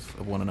days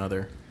of one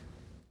another.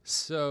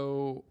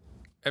 So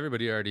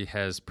everybody already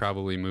has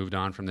probably moved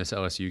on from this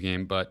LSU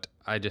game, but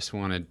I just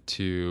wanted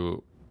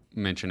to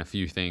mention a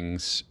few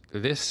things.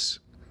 This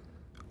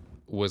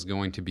was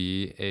going to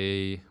be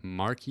a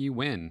marquee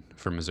win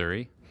for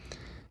Missouri.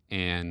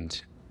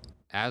 And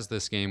as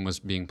this game was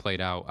being played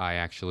out, I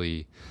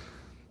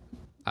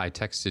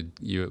texted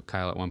you,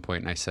 Kyle, at one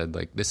point, and I said,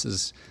 this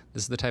is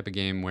the type of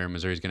game where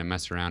Missouri's going to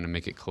mess around and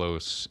make it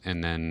close,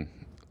 and then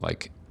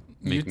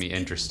make me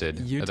interested.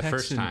 You the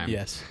first time,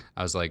 yes.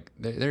 I was like,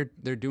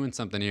 they're doing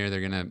something here.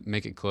 They're going to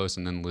make it close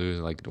and then lose.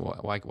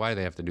 Why do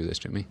they have to do this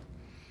to me?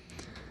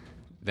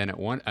 Then at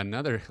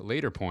another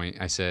later point,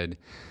 I said,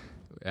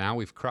 now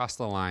we've crossed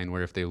the line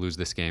where if they lose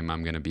this game,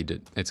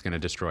 it's going to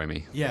destroy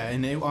me. Yeah,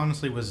 and it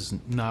honestly was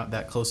not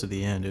that close to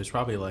the end. It was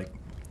probably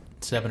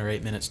 7 or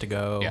 8 minutes to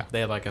go. Yeah. They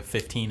had a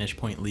 15-ish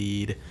point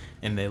lead,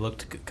 and they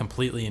looked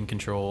completely in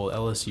control.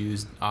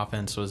 LSU's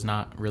offense was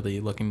not really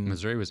looking...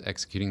 Missouri was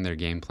executing their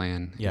game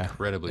plan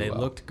incredibly well.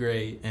 They looked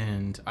great,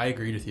 and I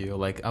agreed with you.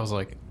 I was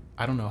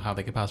I don't know how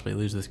they could possibly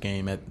lose this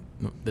game at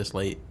this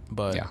late,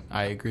 but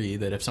I agree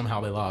that if somehow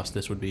they lost,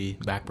 this would be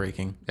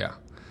backbreaking. Yeah.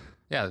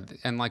 Yeah,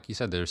 and like you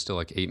said, there's still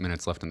 8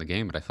 minutes left in the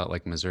game, but I felt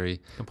like Missouri...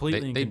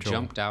 Completely in they control.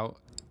 Jumped out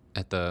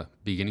at the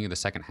beginning of the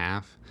second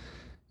half.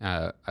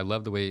 I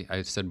love the way,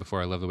 I said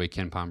before, I love the way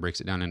Ken Pom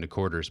breaks it down into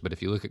quarters, but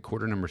if you look at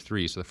quarter number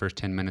 3, so the first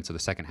 10 minutes of the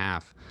second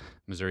half,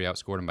 Missouri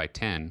outscored them by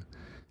 10,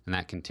 and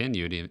that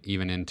continued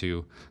even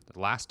into the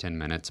last 10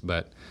 minutes,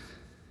 but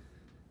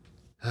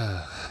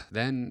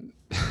then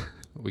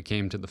we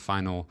came to the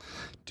final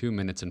 2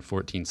 minutes and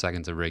 14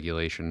 seconds of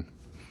regulation.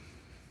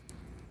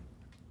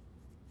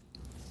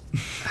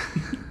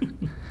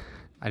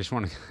 I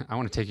want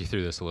to take you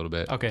through this a little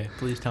bit. Okay,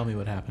 please tell me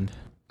what happened.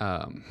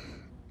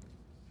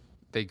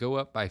 They go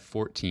up by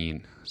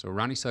 14. So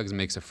Ronnie Suggs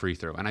makes a free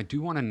throw. And I do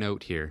want to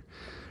note here,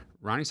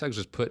 Ronnie Suggs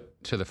was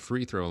put to the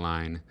free throw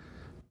line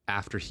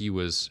after he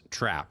was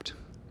trapped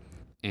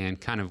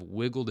and kind of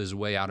wiggled his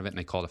way out of it, and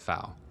they called a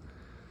foul.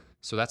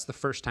 So that's the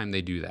first time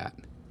they do that,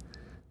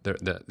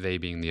 they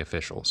being the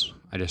officials.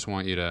 I just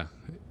want you to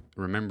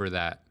remember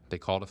that they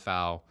called a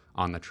foul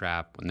on the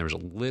trap when there was a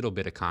little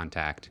bit of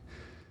contact,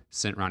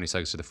 sent Ronnie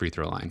Suggs to the free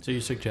throw line. So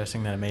you're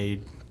suggesting that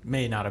it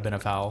may not have been a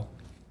foul?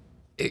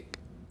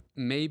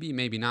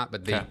 Maybe not,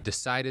 but they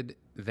decided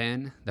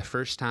then, the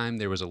first time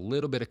there was a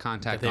little bit of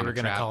contact on the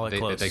trap,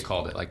 they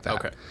called it like that.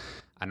 Okay.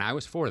 And I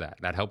was for that.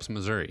 That helps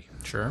Missouri.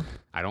 Sure.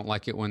 I don't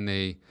like it when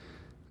they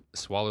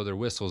swallow their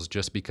whistles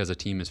just because a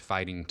team is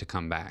fighting to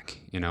come back.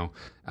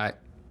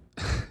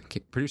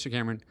 Producer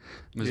Cameron,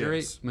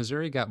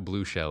 Missouri got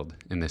blue-shelled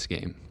in this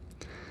game.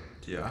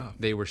 Yeah.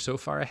 They were so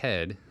far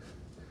ahead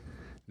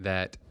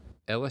that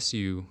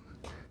LSU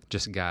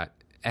just got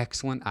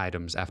excellent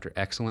items after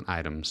excellent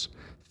items,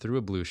 through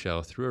a blue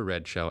shell, through a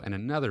red shell, and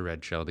another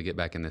red shell to get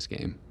back in this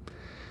game.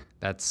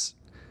 It's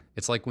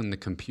like when the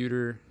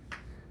computer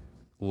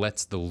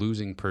lets the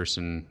losing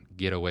person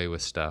get away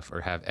with stuff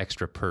or have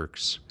extra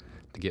perks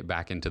to get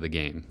back into the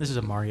game. This is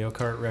a Mario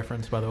Kart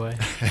reference, by the way.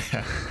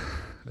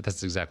 But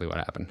that's exactly what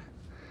happened.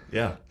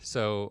 Yeah.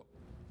 So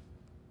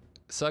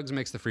Suggs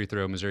makes the free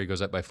throw. Missouri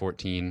goes up by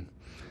 14.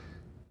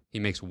 He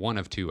makes one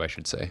of two, I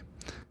should say.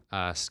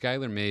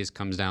 Skylar Mays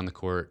comes down the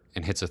court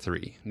and hits a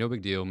three. No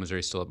big deal.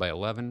 Missouri's still up by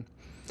 11.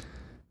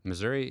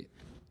 Missouri,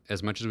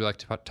 as much as we like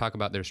to talk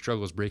about their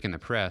struggles breaking the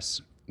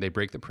press, they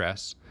break the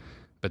press.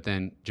 But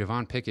then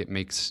Javon Pickett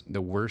makes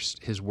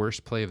his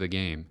worst play of the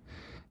game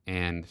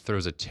and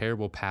throws a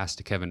terrible pass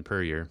to Kevin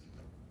Puryear.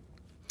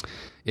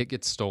 It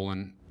gets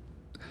stolen.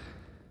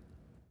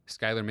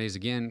 Skylar Mays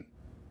again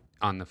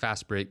on the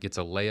fast break gets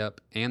a layup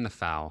and the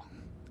foul.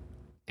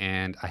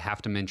 And I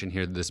have to mention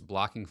here this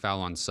blocking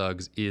foul on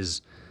Suggs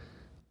is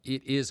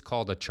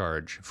called a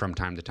charge from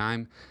time to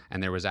time.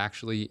 And there was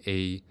actually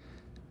a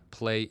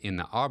play in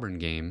the Auburn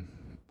game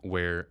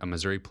where a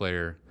Missouri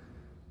player,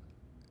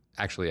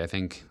 actually I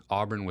think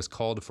Auburn was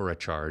called for a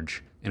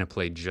charge in a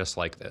play just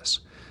like this,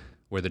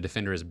 where the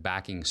defender is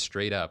backing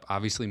straight up,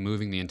 obviously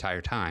moving the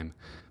entire time,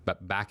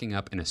 but backing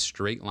up in a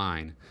straight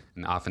line,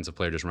 and the offensive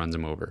player just runs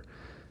him over.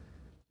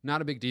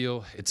 Not a big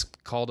deal. It's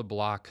called a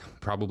block,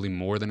 probably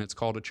more than it's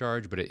called a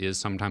charge, but it is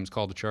sometimes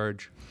called a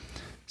charge.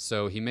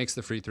 So he makes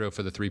the free throw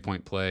for the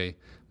three-point play.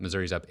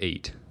 Missouri's up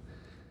 8.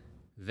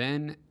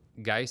 Then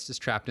Geist is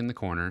trapped in the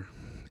corner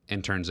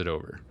and turns it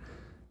over.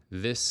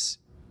 This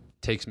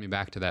takes me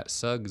back to that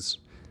Suggs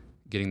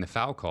getting the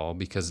foul call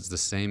because it's the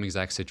same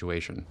exact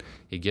situation.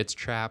 He gets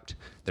trapped.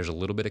 There's a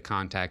little bit of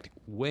contact,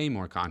 way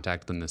more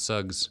contact than the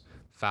Suggs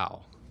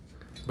foul.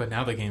 But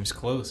now the game's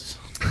close,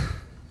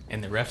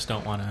 and the refs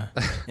don't want to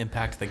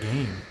impact the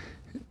game.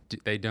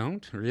 They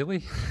don't?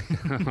 Really?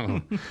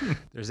 No.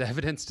 There's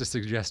evidence to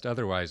suggest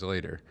otherwise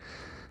later.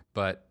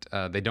 But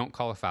they don't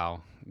call a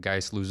foul.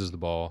 Geist loses the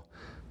ball.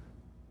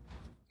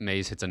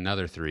 Mays hits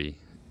another three.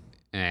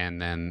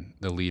 And then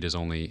the lead is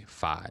only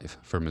 5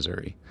 for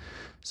Missouri.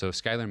 So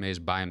Skylar Mays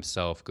by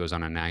himself goes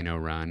on a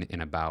 9-0 run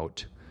in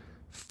about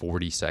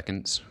 40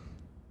 seconds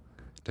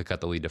to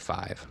cut the lead to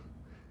 5.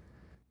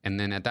 And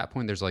then at that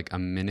point, there's like a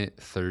minute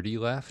 30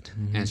 left.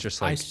 Mm-hmm. And it's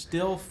just like... I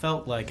still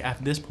felt like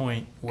at this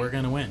point, we're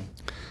going to win.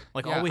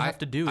 Like all we have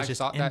to do is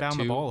just inbound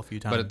the ball a few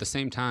times. But at the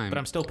same time... But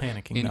I'm still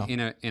panicking,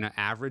 in an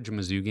average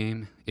Mizzou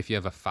game, if you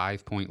have a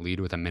 5-point lead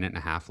with a minute and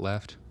a half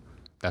left,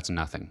 that's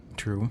nothing.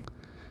 True.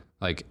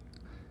 Like...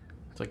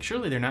 It's like,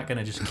 surely they're not going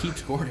to just keep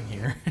scoring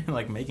here,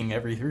 like making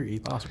every three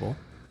possible.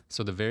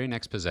 So the very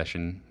next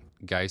possession,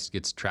 Geist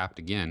gets trapped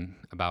again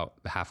about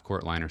the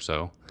half-court line or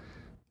so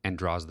and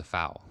draws the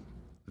foul.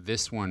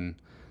 This one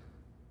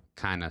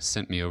kind of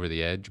sent me over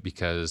the edge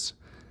because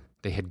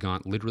they had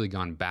literally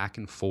gone back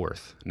and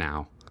forth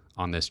now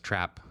on this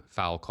trap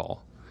foul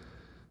call.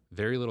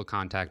 Very little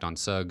contact on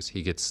Suggs,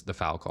 he gets the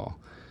foul call.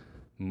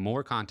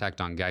 More contact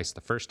on Geist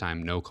the first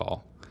time, no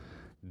call.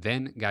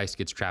 Then Geist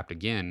gets trapped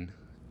again,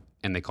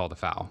 and they call the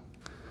foul.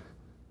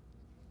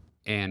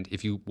 And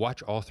if you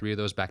watch all three of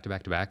those back to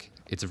back to back,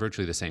 it's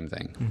virtually the same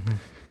thing. Mm-hmm.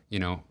 You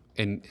know,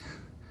 and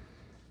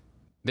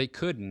they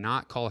could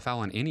not call a foul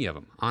on any of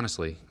them,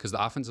 honestly, because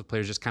the offensive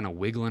player's just kind of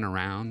wiggling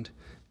around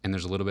and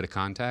there's a little bit of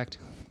contact,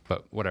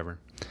 but whatever.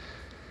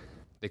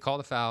 They call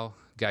the foul.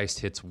 Geist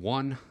hits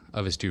one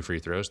of his 2 free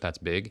throws. That's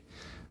big.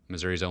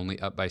 Missouri's only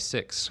up by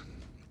 6.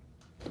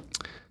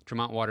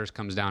 Tremont Waters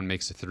comes down,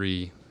 makes a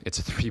 3. It's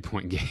a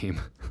 3-point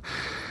game.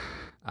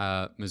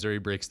 Missouri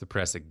breaks the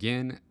press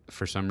again.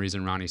 For some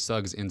reason, Ronnie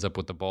Suggs ends up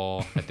with the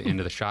ball at the end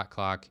of the shot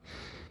clock.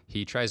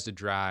 He tries to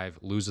drive,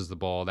 loses the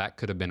ball. That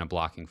could have been a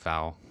blocking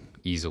foul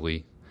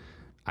easily.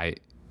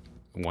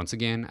 Once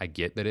again, I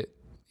get that it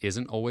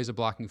isn't always a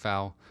blocking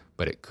foul,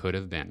 but it could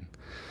have been.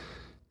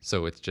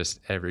 So it's just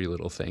every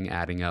little thing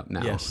adding up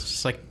now. Yes,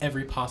 it's like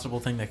every possible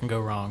thing that can go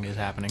wrong is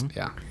happening.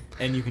 Yeah.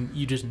 And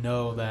you just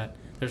know that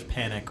there's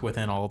panic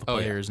within all the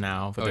players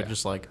now. But they're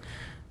just like,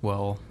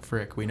 well,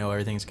 frick, we know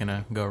everything's going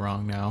to go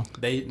wrong now.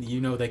 They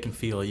can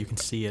feel it. You can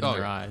see it in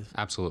their eyes.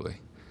 Absolutely.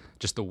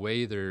 Just the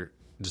way they're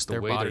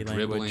their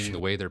dribbling, language. the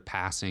way they're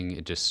passing,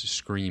 it just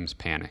screams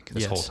panic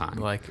this whole time.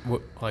 Like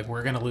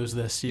we're going to lose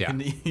this. You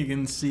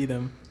can see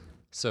them.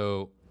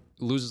 So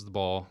loses the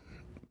ball,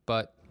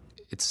 but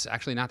it's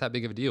actually not that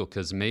big of a deal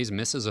because Mays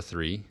misses a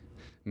 3.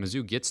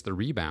 Mizzou gets the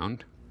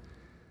rebound,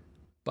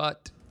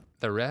 but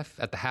the ref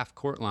at the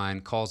half-court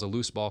line calls a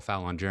loose ball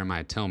foul on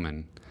Jeremiah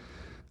Tillman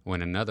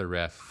when another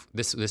ref,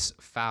 this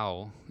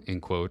foul,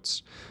 in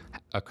quotes,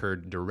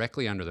 occurred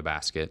directly under the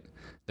basket.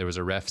 There was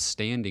a ref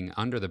standing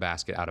under the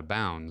basket out of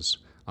bounds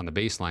on the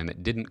baseline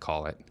that didn't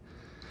call it.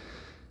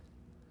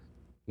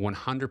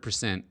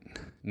 100%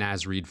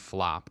 Naz Reid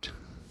flopped.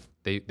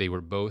 They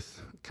were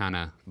both kind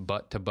of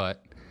butt to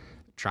butt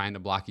trying to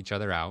block each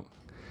other out.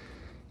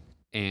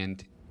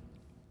 And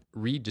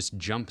Reid just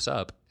jumps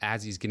up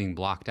as he's getting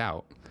blocked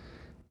out.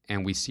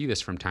 And we see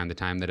this from time to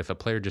time that if a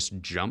player just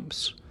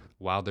jumps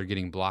while they're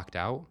getting blocked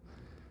out,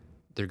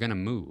 they're going to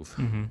move.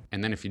 Mm-hmm.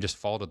 And then if you just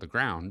fall to the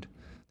ground,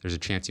 there's a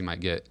chance you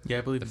might get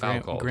I believe the foul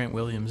called. Grant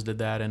Williams did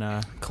that in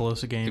a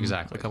Colosa game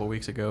a couple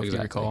weeks ago, if you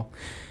recall.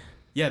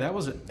 Yeah, that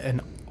was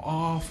an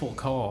awful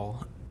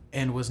call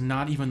and was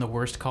not even the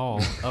worst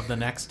call of the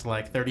next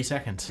 30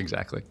 seconds.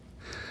 Exactly.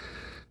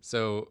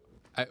 So,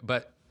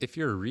 but if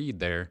you're a Reid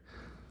there,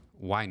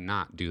 why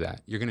not do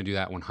that? You're going to do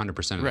that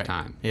 100% of the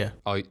time. Yeah.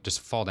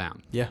 Just fall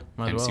down. Yeah.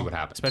 And see what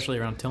happens. Especially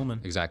around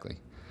Tillman. Exactly.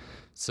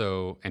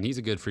 So, and he's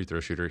a good free throw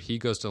shooter. He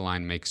goes to the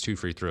line, makes 2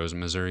 free throws.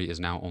 Missouri is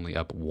now only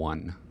up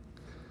 1.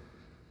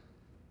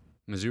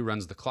 Mizzou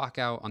runs the clock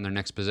out on their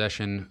next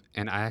possession,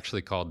 and I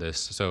actually called this.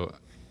 So,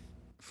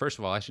 first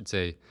of all, I should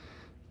say,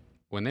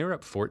 when they were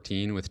up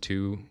 14 with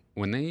 2,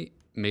 when they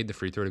made the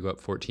free throw to go up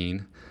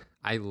 14,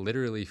 I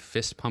literally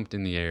fist pumped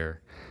in the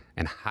air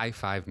and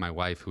high-fived my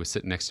wife, who was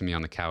sitting next to me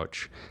on the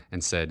couch,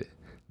 and said,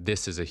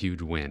 "This is a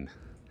huge win."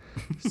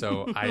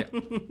 So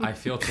I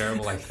feel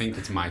terrible. I think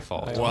it's my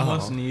fault. I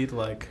almost need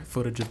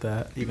footage of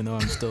that, even though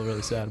I'm still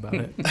really sad about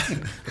it.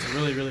 It's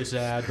really, really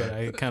sad, but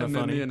kind of And funny.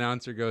 then the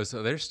announcer goes,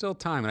 "So there's still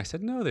time." And I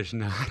said, "No, there's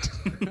not."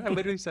 I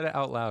literally said it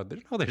out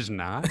loud. There's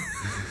not.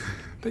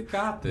 They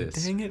got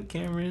this. Dang it,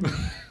 Cameron.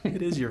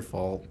 It is your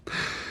fault.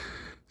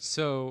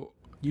 So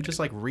you just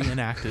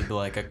reenacted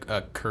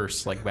a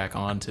curse back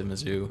onto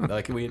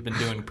Mizzou. We had been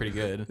doing pretty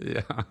good.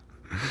 Yeah.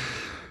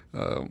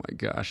 Oh my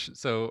gosh.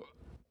 So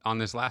on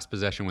this last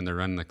possession, when they're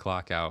running the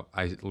clock out,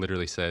 I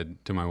literally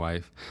said to my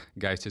wife,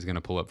 "Geist is going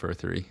to pull up for a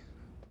 3."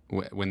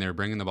 When they were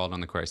bringing the ball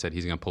down the court, I said,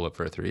 "He's going to pull up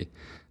for a 3."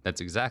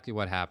 That's exactly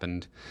what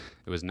happened.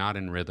 It was not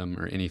in rhythm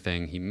or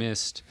anything. He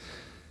missed.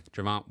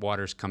 Trevant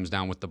Waters comes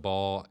down with the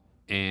ball,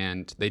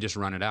 and they just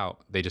run it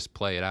out. They just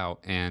play it out,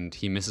 and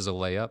he misses a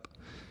layup.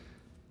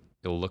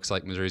 It looks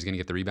like Missouri's going to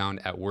get the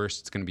rebound. At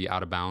worst, it's going to be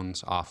out of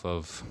bounds off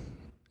of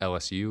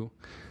LSU,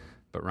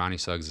 but Ronnie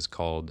Suggs is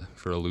called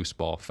for a loose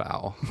ball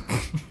foul.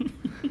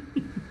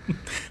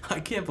 I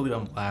can't believe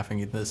I'm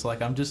laughing at this.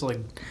 I'm just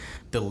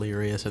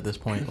delirious at this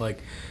point.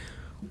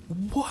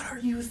 What are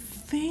you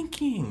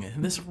thinking?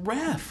 This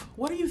ref,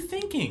 what are you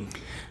thinking?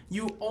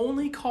 You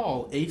only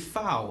call a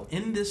foul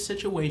in this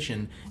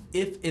situation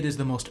if it is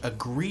the most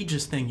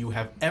egregious thing you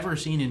have ever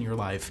seen in your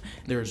life.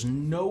 There's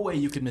no way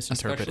you could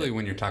misinterpret Especially it.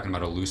 when you're talking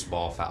about a loose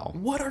ball foul.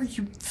 What are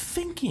you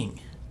thinking?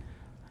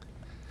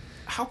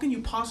 How can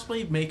you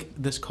possibly make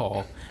this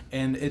call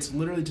and it's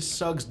literally just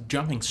Suggs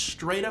jumping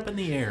straight up in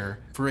the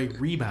air for a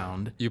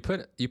rebound? You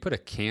put a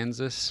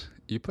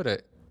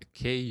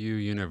KU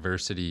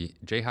University,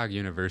 Jayhawk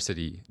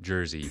University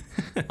jersey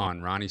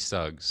on Ronnie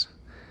Suggs,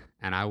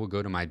 and I will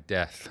go to my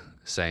death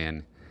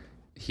saying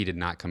he did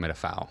not commit a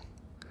foul.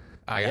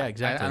 Yeah,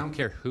 exactly. I don't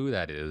care who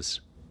that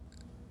is.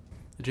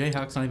 The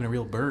Jayhawk's not even a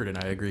real bird, and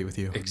I agree with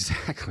you.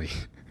 Exactly.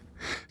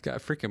 Got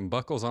freaking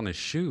buckles on his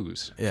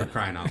shoes, Yeah. for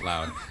crying out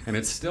loud, and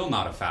it's still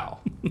not a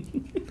foul.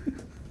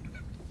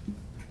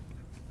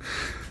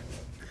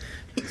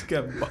 He's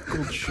got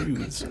buckled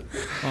shoes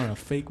on a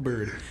fake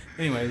bird.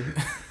 Anyway,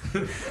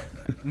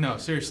 no,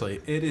 seriously,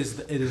 it is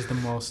the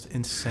most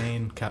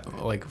insane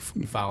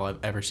foul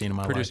I've ever seen in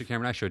my Producer life.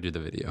 Cameron, I showed you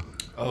the video.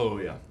 Oh,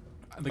 yeah.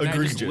 The guy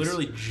Egregious. just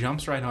literally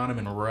jumps right on him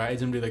and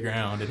rides him to the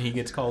ground, and he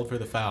gets called for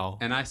the foul.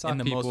 And I saw in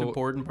the most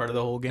important part of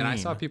the whole game. And I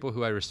saw people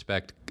who I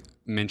respect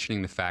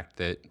mentioning the fact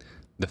that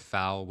the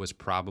foul was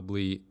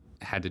probably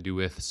had to do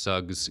with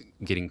Suggs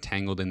getting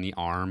tangled in the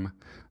arm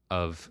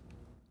of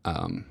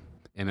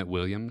Emmett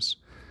Williams.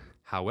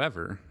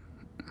 However,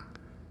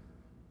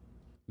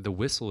 the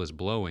whistle is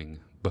blowing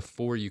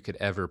before you could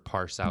ever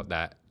parse out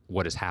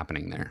what is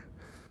happening there.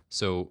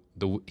 So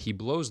he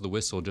blows the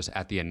whistle just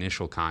at the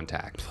initial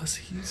contact. Plus,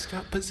 he's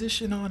got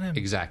position on him.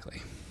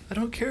 Exactly. I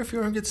don't care if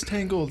your arm gets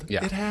tangled.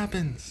 Yeah. It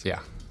happens. Yeah.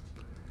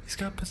 He's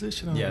got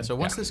position on him. Yeah, so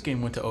once this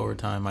game went to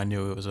overtime, I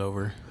knew it was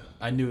over.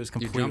 I knew it was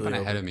You're completely jumping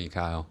over. ahead of me,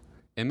 Kyle.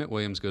 Emmett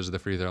Williams goes to the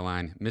free throw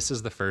line,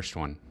 misses the first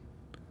one,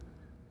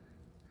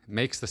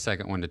 makes the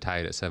second one to tie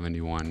it at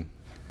 71,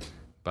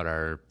 but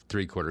our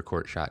three-quarter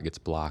court shot gets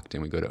blocked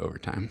and we go to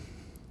overtime.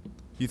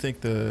 You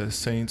think the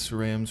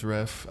Saints-Rams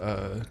ref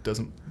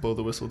doesn't blow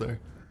the whistle there?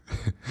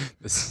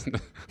 The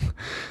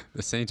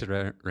Saints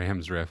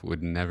Rams ref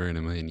would never in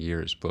a million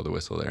years blow the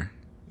whistle there.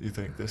 You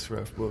think this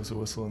ref blows the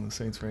whistle in the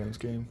Saints-Rams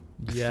game?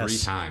 Yes. 3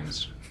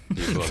 times.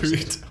 He blows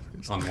it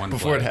on one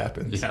Before play. it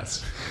happens.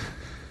 Yes.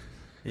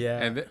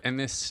 Yeah. And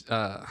this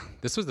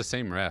was the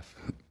same ref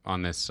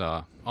on this.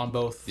 On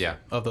both Yeah.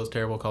 of those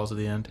terrible calls at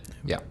the end.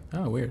 Yeah.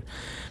 Oh, weird.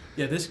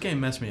 Yeah, this game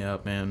messed me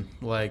up, man.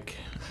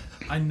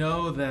 I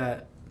know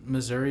that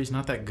Missouri's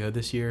not that good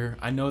this year.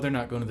 I know they're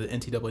not going to the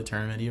NCAA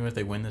tournament, even if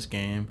they win this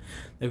game.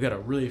 They've got a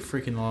really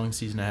freaking long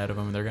season ahead of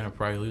them, and they're going to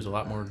probably lose a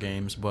lot more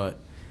games. But,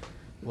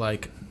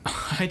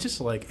 I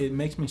just, it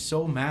makes me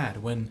so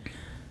mad when,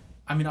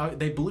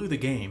 they blew the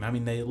game.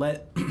 They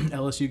let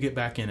LSU get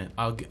back in it.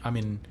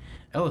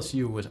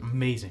 LSU was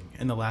amazing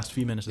in the last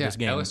few minutes of this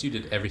game. LSU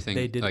did everything.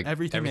 They did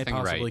everything they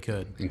possibly right,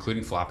 could.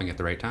 including flopping at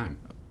the right time.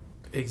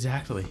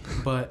 Exactly.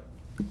 But,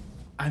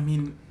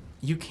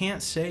 you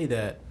can't say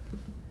that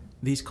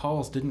these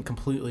calls didn't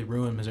completely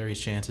ruin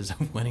Missouri's chances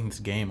of winning this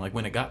game.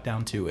 When it got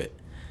down to it,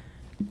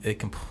 it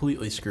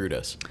completely screwed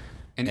us.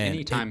 And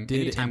anytime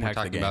we're impact the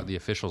talking game. about the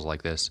officials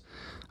like this,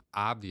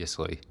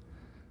 obviously,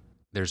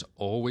 there's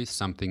always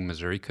something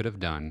Missouri could have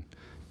done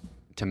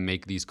to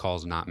make these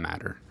calls not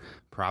matter.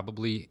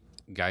 Probably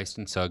Geist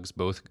and Suggs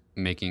both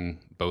making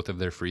both of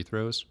their free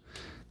throws,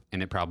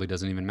 and it probably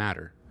doesn't even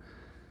matter.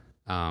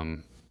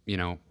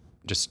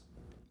 just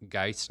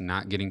Geist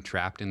not getting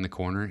trapped in the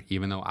corner,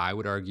 even though I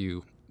would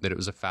argue that it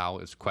was a foul,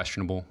 it was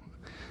questionable.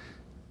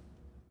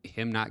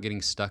 Him not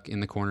getting stuck in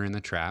the corner in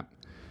the trap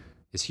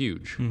is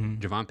huge.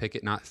 Javon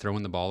Pickett not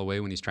throwing the ball away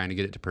when he's trying to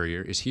get it to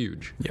Purrier is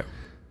huge. Yeah.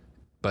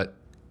 But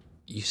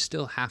you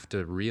still have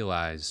to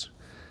realize,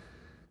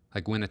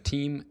 like, when a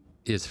team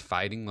is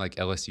fighting like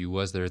LSU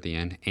was there at the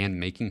end and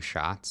making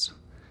shots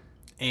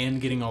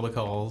and getting all the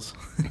calls.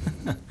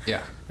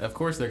 Yeah. Of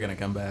course they're going to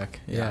come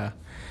back. Yeah.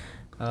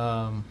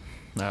 I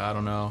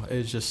don't know.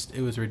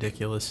 It was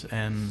ridiculous.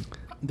 And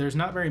there's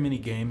not very many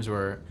games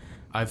where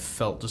I've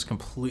felt just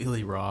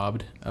completely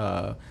robbed.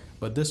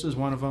 But this was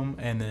one of them.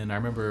 And then I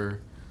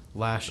remember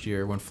last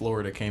year when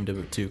Florida came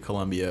to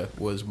Columbia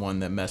was one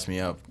that messed me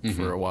up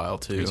for a while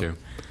too. Me too.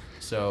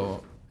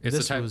 So it's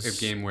the type of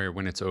game where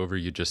when it's over,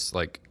 you just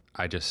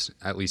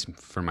at least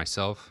for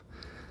myself,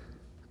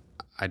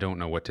 I don't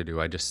know what to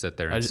do. I just sit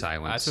there in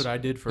silence. That's what I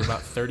did for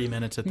about 30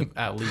 minutes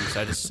at least.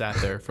 I just sat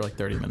there for like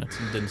 30 minutes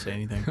and didn't say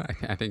anything.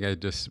 I think I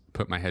just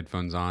put my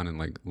headphones on and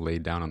like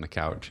laid down on the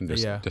couch and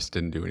just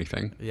didn't do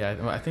anything. Yeah,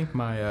 I think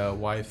my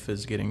wife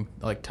is getting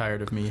like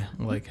tired of me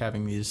like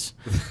having these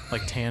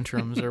like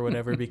tantrums or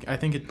whatever. I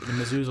think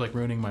Mizzou's like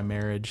ruining my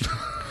marriage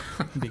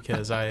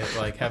because I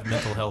like have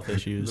mental health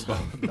issues.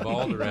 The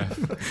bald ref.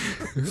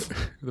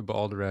 The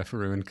bald ref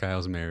ruined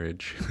Kyle's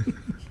marriage.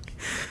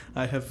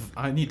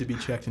 I need to be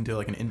checked into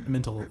like a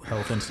mental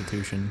health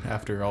institution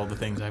after all the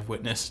things I've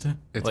witnessed.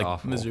 It's like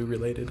awful. Mizzou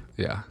related.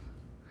 Yeah.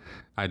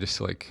 I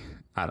just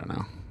I don't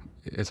know.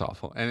 It's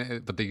awful.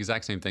 But the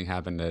exact same thing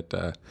happened at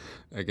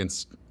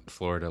against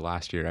Florida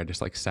last year. I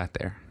just like sat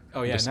there.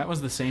 Oh yeah, and that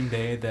was the same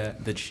day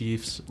that the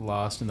Chiefs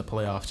lost in the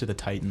playoffs to the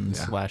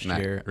Titans last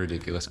year.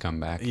 Ridiculous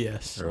comeback.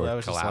 Yes. Or well, that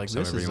was just like,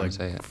 this is like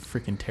a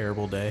freaking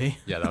terrible day.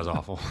 Yeah, that was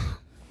awful.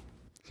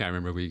 Yeah, I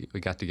remember we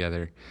got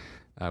together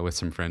with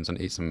some friends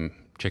and ate some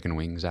chicken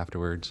wings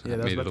afterwards. Yeah,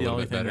 that was about the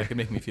only thing that could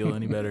make me feel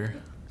any better.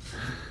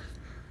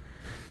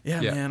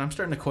 Yeah, man, I'm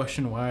starting to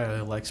question why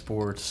I like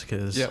sports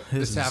because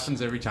this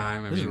happens every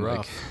time. This is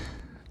rough.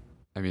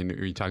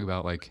 We talk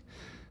about like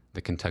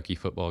the Kentucky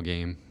football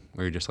game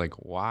where you're just like,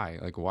 why?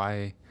 Like,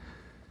 why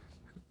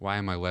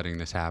am I letting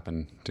this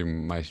happen to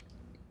my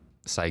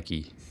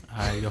psyche?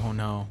 I don't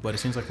know, but it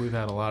seems like we've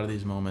had a lot of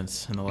these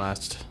moments in the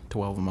last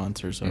 12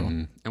 months or so.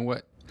 Mm-hmm.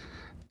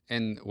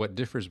 And what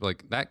differs,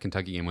 like, that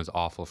Kentucky game was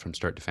awful from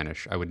start to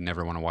finish. I would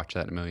never want to watch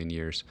that in a million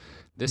years.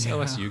 This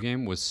LSU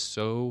game was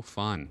so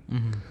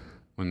fun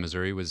when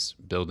Missouri was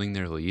building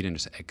their lead and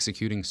just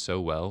executing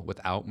so well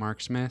without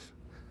Mark Smith.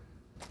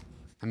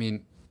 I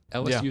mean,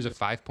 LSU is a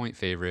 5-point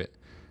favorite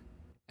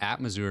at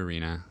Mizzou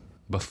Arena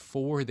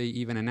before they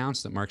even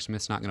announced that Mark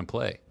Smith's not going to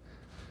play.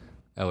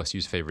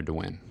 LSU's favored to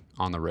win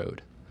on the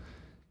road.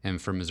 And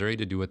for Missouri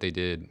to do what they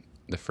did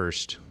the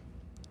first,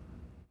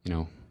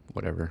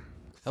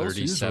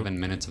 37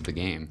 minutes of the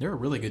game. They're a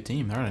really good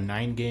team. They're on a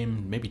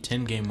 9-game, maybe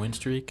 10-game win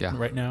streak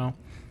right now.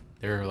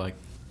 They're like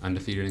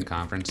undefeated in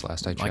conference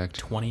last I checked. Like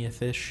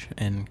 20th-ish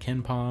in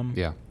KenPom.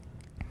 Yeah.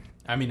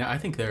 I mean, I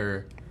think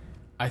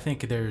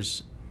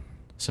there's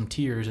some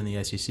tiers in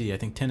the SEC. I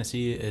think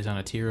Tennessee is on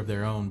a tier of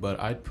their own, but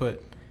I'd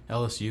put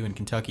LSU and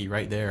Kentucky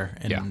right there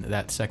in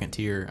that second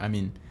tier. I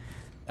mean,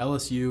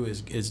 LSU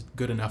is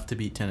good enough to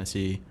beat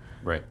Tennessee.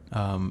 Right.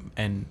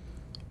 And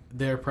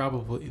they're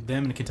probably,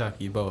 them and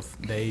Kentucky both,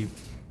 they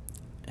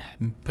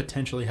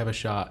potentially have a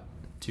shot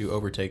to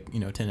overtake,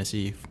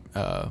 Tennessee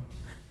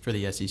for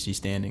the SEC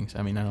standings.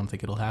 I mean, I don't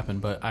think it'll happen,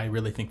 but I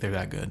really think they're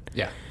that good.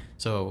 Yeah.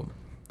 So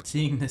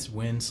seeing this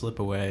win slip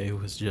away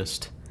was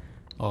just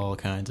all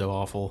kinds of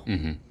awful.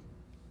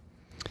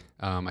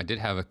 Mm-hmm. I did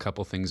have a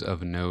couple things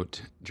of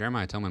note.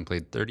 Jeremiah Tillman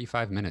played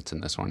 35 minutes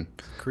in this one.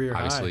 Career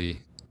Obviously high.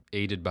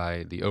 Aided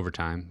by the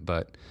overtime,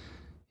 but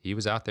he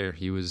was out there.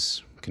 He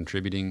was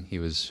contributing. He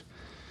was,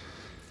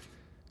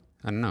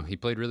 he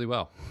played really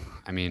well.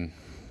 I mean,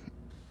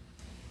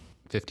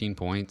 15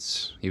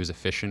 points. He was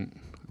efficient.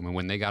 I mean,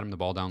 when they got him the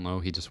ball down low,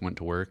 he just went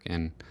to work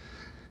and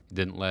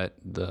didn't let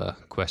the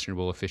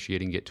questionable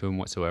officiating get to him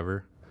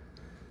whatsoever.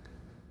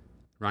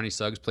 Ronnie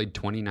Suggs played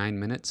 29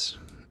 minutes.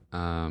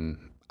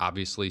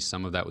 Obviously,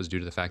 some of that was due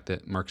to the fact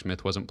that Mark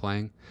Smith wasn't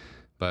playing,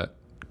 but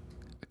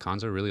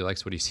Konzo really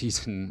likes what he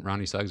sees in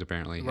Ronnie Suggs,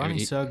 apparently. Ronnie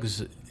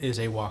Suggs is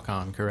a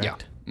walk-on,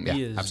 correct? Yeah,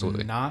 he is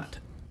absolutely. Not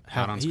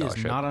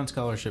on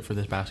scholarship for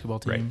this basketball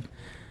team.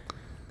 Right.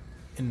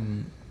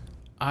 And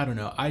I don't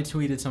know. I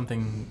tweeted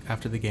something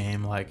after the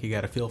game, like, you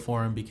got to feel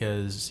for him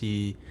because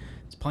he's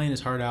playing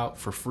his heart out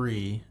for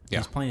free. Yeah.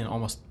 He's playing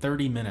almost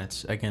 30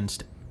 minutes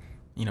against,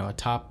 a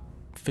top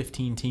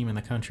 15 team in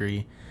the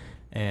country.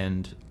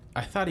 And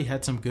I thought he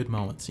had some good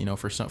moments,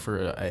 for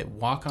a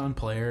walk-on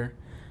player.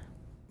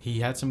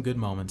 He had some good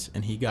moments,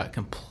 and he got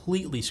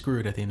completely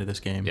screwed at the end of this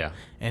game. Yeah.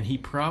 And he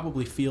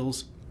probably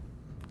feels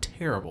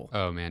terrible.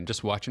 Oh, man.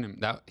 Just watching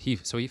him. He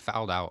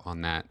fouled out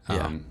on that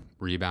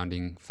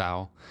rebounding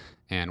foul,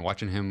 and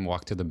watching him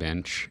walk to the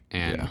bench,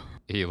 and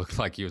he looked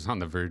like he was on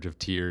the verge of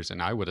tears, and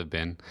I would have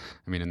been.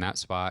 I mean, in that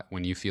spot,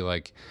 when you feel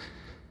like,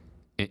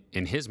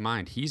 in his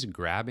mind, he's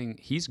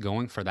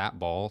going for that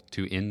ball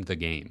to end the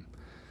game.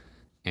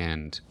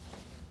 and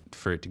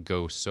for it to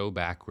go so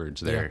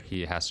backwards there,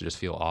 he has to just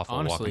feel awful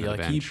Honestly, walking to the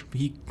bench.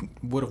 he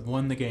would have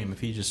won the game if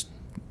he just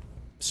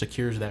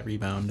secures that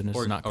rebound and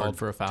is not called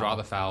for a foul. Draw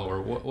the foul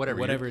or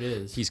whatever it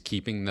is. He's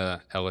keeping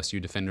the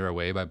LSU defender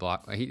away by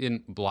block. He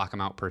didn't block him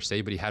out per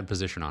se, but he had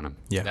position on him.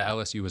 Yeah. The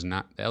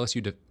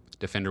LSU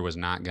defender was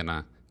not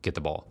gonna get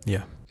the ball.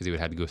 Yeah. Because he would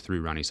have had to go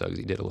through Ronnie Suggs.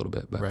 He did a little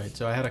bit, but Right.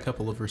 So I had a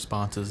couple of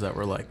responses that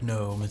were like,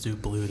 "No, Mizzou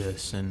blew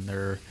this," and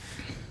they're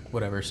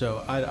whatever.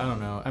 So I don't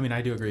know. I mean,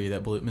 I do agree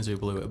that Mizzou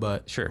blew it,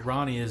 but sure,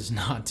 Ronnie is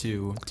not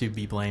to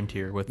be blamed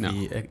here with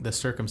the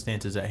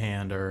circumstances at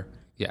hand. Or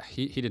yeah,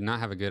 he did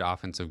not have a good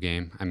offensive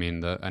game. I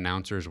mean, the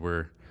announcers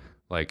were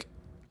like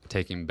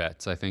taking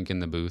bets, I think, in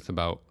the booth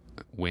about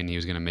when he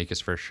was going to make his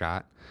first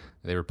shot.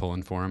 They were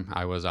pulling for him.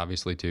 I was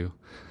obviously too,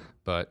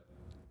 but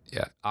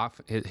yeah,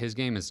 his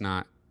game is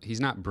not. He's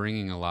not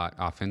bringing a lot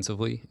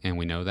offensively, and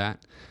we know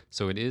that.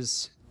 So it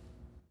is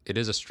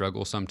a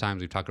struggle sometimes.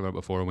 We've talked about it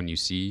before when you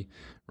see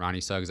Ronnie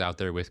Suggs out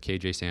there with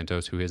KJ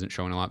Santos, who isn't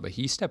showing a lot, but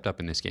he stepped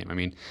up in this game. I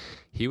mean,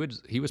 he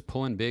was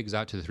pulling bigs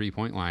out to the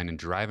 3-point line and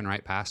driving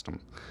right past them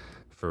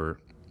for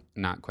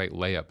not quite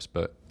layups,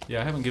 but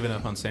yeah, I haven't given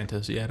up on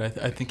Santos yet.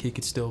 I think he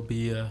could still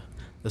be a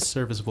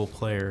serviceable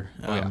player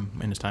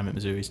in his time at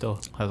Mizzou. He still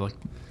has like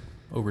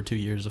over 2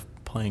 years of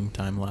playing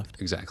time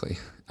left. Exactly.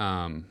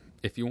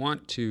 If you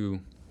want to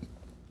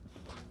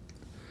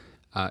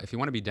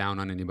be down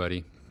on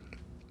anybody,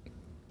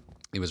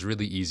 it was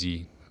really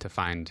easy to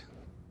find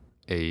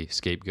a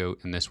scapegoat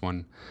in this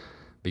one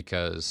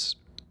because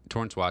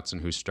Torrance Watson,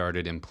 who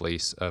started in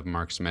place of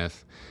Mark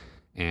Smith,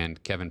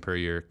 and Kevin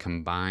Puryear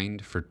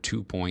combined for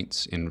 2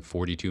 points in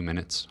 42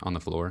 minutes on the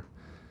floor.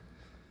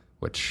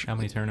 Which how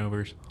many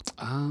turnovers?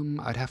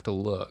 I'd have to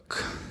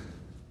look.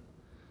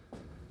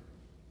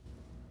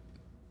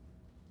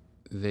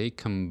 They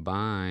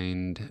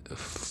combined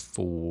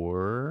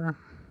for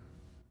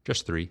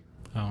just 3.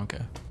 Oh,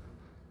 okay.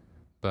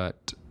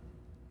 But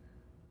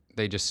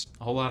they just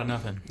a whole lot of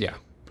nothing. Yeah.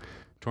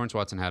 Torrance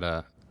Watson had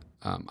a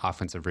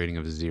offensive rating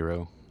of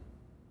 0.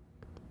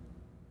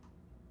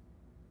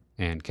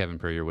 And Kevin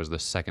Puryear was the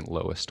second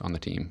lowest on the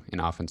team in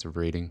offensive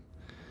rating.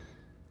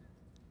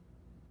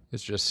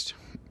 It's just,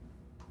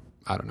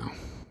 I don't know.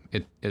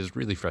 It is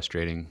really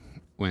frustrating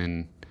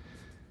when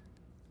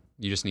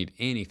you just need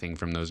anything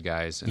from those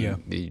guys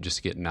and you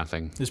just get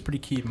nothing. There's a pretty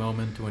key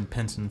moment when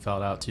Pinson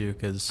fouled out too,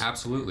 because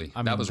absolutely,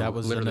 that was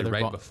literally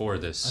right before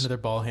this. Another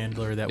ball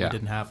handler that we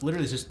didn't have.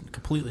 Literally just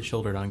completely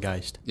shouldered on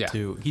Geist. Yeah,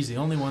 he's the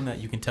only one that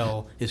you can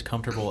tell is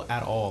comfortable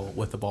at all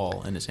with the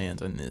ball in his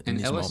hands. In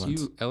these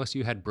moments.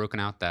 LSU had broken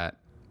out that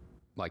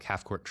like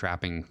half court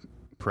trapping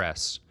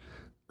press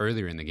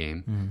earlier in the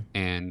game,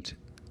 and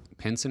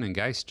Pinson and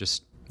Geist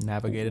just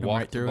navigated walked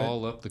right through the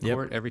ball up the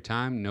court every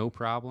time, no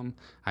problem.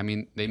 I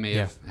mean, they may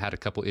have had a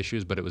couple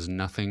issues, but it was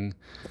nothing.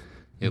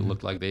 It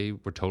looked like they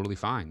were totally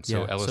fine.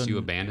 So LSU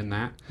abandoned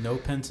that. No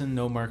Pinson,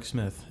 no Mark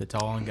Smith. It's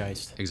all on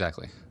Geist.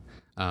 Exactly.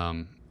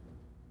 And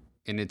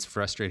it's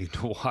frustrating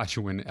to watch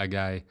when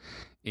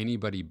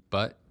anybody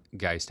but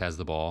Geist has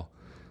the ball.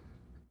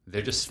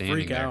 They're just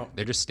standing there. Out.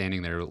 They're just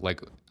standing there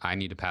like, I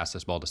need to pass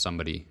this ball to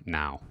somebody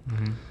now.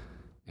 Mm-hmm.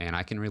 And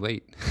I can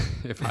relate.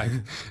 If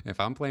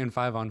I'm playing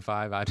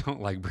 5-on-5, I don't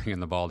like bringing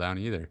the ball down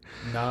either.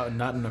 Not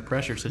in a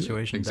pressure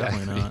situation. Exactly.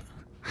 Definitely not.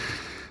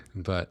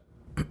 But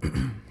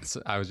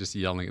so I was just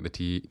yelling at the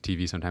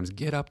TV sometimes.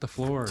 Get up the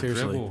floor.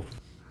 Seriously. Dribble.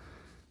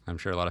 I'm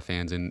sure a lot of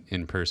fans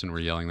in person were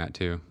yelling that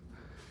too.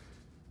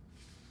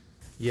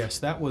 Yes,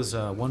 that was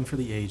one for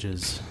the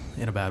ages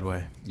in a bad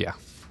way. Yeah.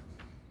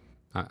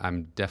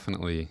 I've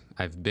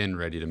been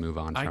ready to move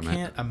on from it. I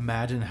can't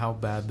imagine how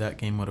bad that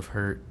game would have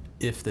hurt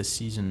if the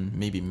season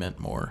maybe meant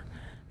more.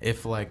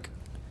 If like,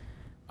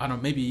 I don't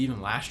know, maybe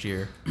even last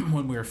year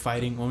when we were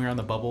fighting, when we were on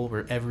the bubble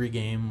where every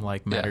game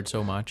like mattered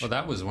so much. Well,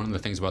 that was one of the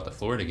things about the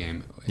Florida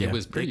game. It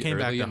was pretty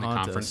early in the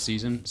conference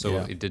season,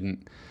 so you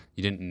didn't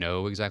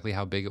know exactly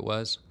how big it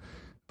was.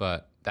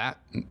 But that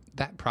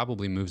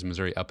probably moves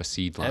Missouri up a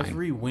seed line.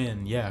 Every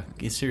win,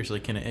 it seriously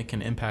can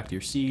impact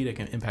your seed. It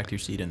can impact your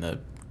seed in the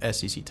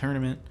SEC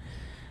tournament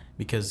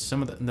because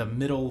some of the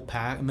middle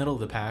of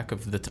the pack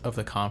of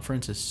the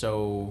conference is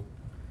so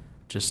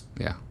just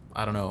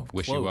I don't know,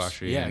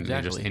 wishy-washy. Yeah, and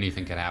exactly. Just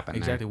anything could happen.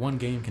 Exactly. There. One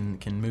game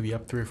can move you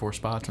up 3 or 4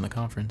 spots in the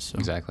conference. So.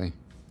 Exactly.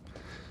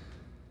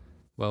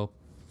 Well,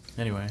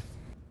 anyway,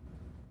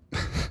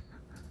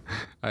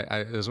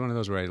 it was one of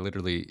those where I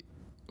literally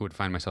would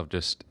find myself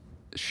just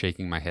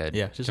shaking my head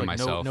just to like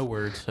myself no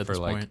words at for this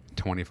like point.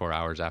 24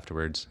 hours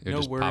afterwards. It no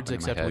just words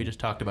except we just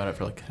talked about it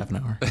for like half an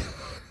hour.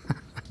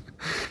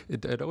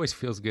 It always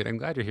feels good. I'm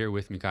glad you're here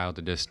with me, Kyle,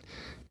 to just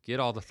get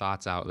all the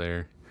thoughts out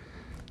there.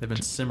 They've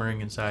been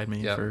simmering inside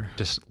me for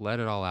just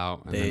let it all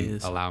out and then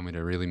allow me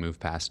to really move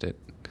past it.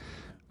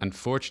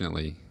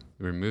 Unfortunately,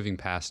 we're moving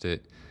past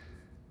it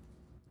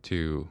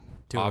to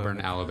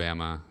Auburn,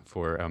 Alabama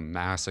for a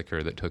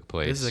massacre that took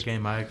place. This is a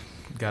game I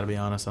got to be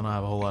honest, I don't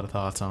have a whole lot of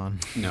thoughts on.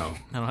 No.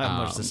 I don't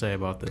have much to say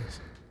about this.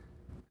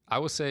 I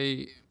will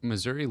say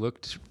Missouri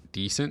looked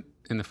decent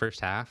in the first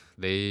half.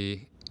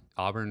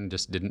 Auburn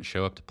just didn't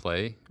show up to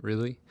play,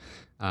 really.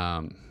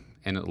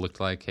 And it looked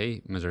like,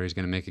 hey, Missouri's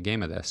going to make a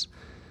game of this.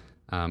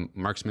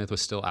 Mark Smith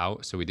was still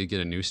out, so we did get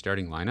a new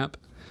starting lineup.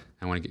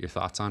 I want to get your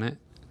thoughts on it.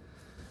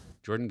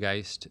 Jordan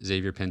Geist,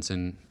 Xavier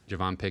Pinson,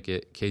 Javon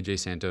Pickett, KJ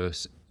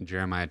Santos,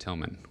 Jeremiah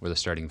Tillman were the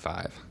starting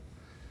 5.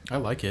 I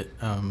like it,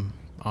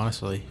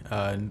 honestly.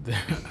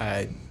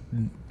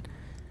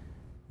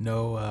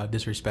 No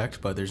disrespect,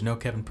 but there's no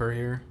Kevin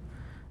Purrier.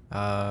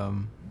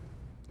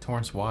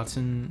 Torrance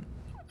Watson,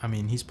 I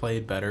mean, he's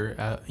played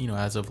better,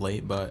 as of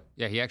late, but...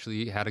 Yeah, he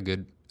actually had a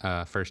good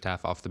first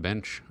half off the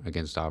bench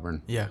against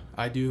Auburn. Yeah,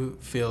 I do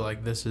feel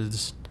like this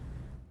is,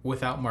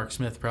 without Mark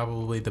Smith,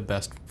 probably the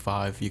best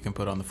 5 you can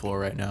put on the floor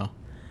right now.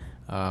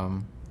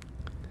 And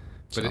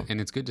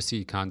it's good to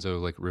see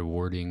Konzo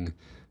rewarding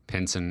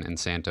Pinson and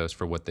Santos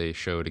for what they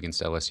showed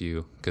against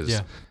LSU,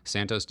 because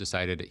Santos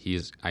decided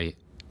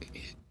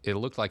it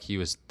looked like he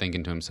was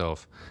thinking to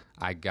himself,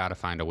 I got to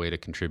find a way to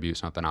contribute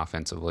something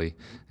offensively,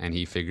 and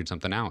he figured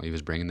something out. He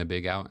was bringing the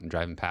big out and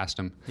driving past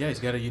him. Yeah, he's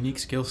got a unique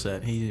skill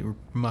set. He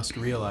must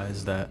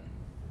realize that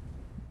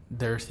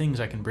there are things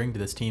I can bring to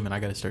this team, and I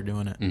got to start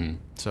doing it. Mm-hmm.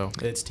 So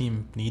its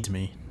team needs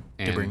me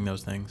to bring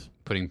those things.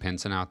 Putting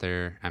Pinson out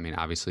there, I mean,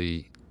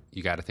 obviously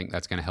you got to think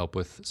that's going to help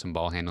with some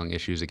ball handling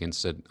issues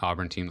against an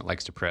Auburn team that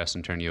likes to press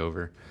and turn you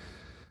over.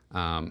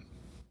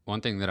 One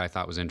thing that I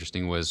thought was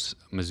interesting was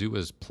Mizzou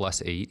was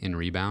 +8 in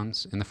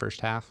rebounds in the first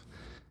half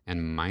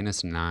and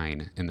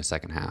 -9 in the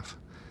second half.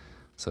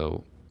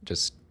 So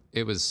the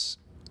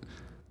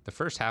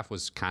first half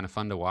was kind of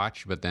fun to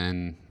watch, but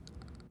then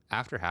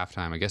after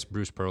halftime, I guess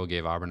Bruce Pearl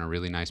gave Auburn a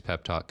really nice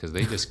pep talk, because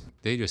they just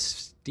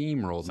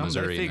steamrolled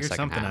Missouri in the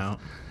second half.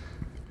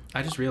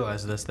 I just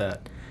realized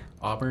that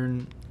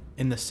Auburn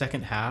in the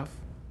second half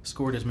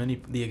scored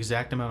the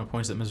exact amount of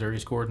points that Missouri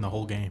scored in the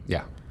whole game.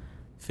 Yeah.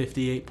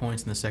 58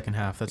 points in the second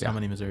half. That's how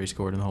many Missouri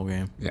scored in the whole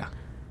game. Yeah.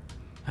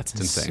 That's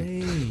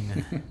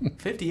insane.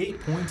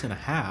 58 points in a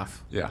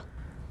half. Yeah.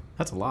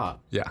 That's a lot.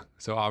 Yeah.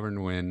 So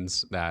Auburn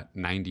wins that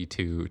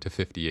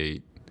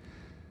 92-58.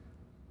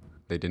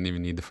 They didn't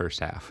even need the first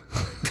half.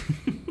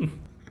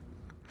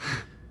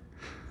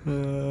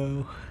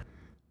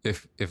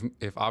 If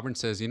Auburn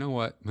says, you know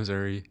what,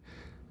 Missouri,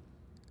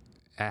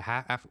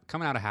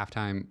 coming out of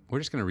halftime, we're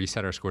just going to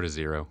reset our score to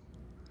 0,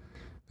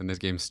 then this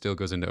game still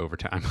goes into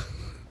overtime.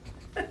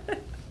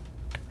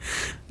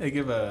 They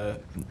give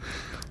a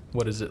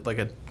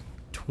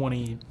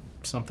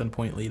 20-something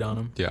point lead on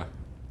them. Yeah.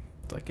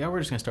 It's like, we're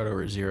just going to start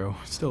over at 0.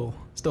 Still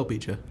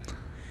beat you.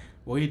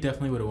 Well, you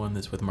definitely would have won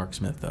this with Mark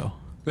Smith, though.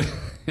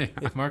 Yeah.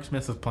 If Mark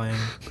Smith was playing,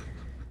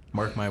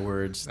 mark my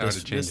words,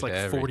 this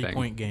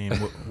 40-point game,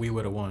 we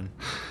would have won.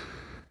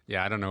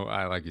 Yeah, I don't know.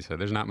 Like you said,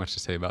 there's not much to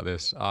say about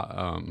this.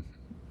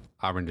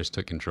 Auburn just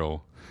took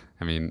control.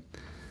 I mean,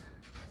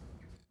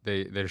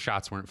 their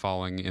shots weren't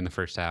falling in the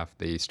first half.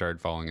 They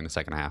started falling in the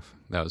second half.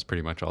 That was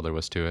pretty much all there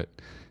was to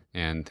it.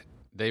 And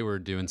they were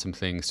doing some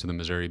things to the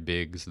Missouri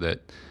bigs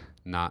that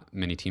not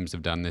many teams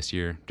have done this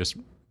year. Just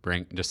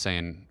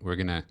saying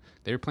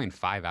they were playing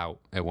 5 out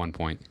at one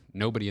point,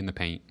 nobody in the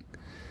paint,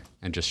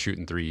 and just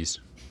shooting threes.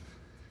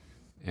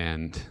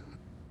 And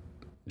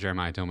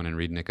Jeremiah Tillman and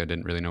Reed Nicka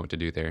didn't really know what to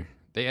do there.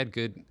 They had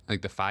good,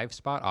 the 5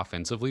 spot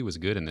offensively was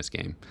good in this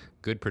game.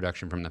 Good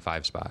production from the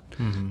 5 spot.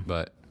 Mm-hmm.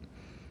 But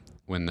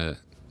when their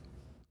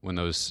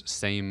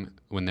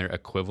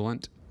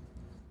equivalent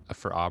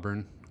for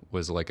Auburn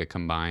was a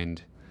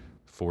combined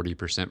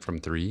 40% from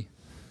 3,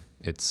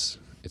 it's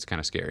kind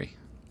of scary.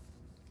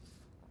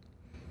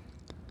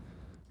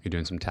 You're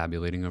doing some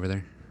tabulating over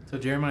there? So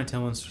Jeremiah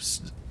Tillman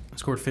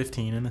scored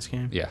 15 in this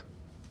game? Yeah.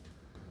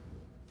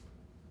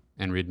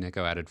 And Reed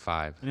Nicko added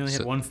 5. And he only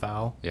had 1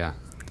 foul? Yeah.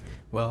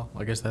 Well,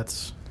 I guess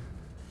that's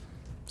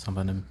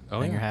something to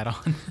hang your hat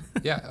on.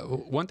 Yeah.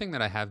 One thing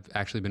that I have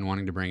actually been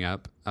wanting to bring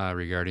up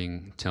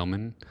regarding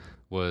Tillman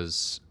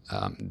was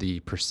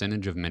the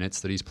percentage of minutes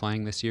that he's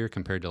playing this year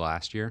compared to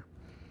last year.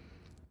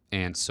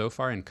 And so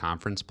far in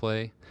conference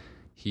play,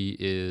 he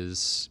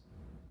is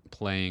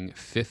playing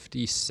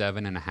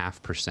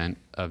 57.5%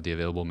 of the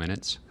available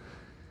minutes.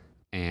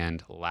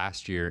 And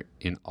last year,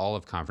 in all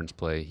of conference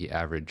play, he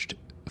averaged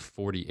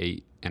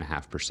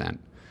 48.5%.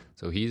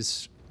 So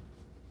he's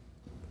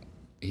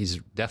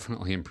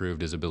definitely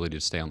improved his ability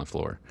to stay on the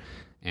floor.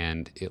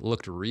 And it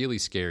looked really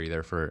scary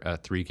there for a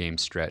 3-game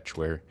stretch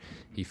where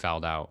he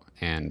fouled out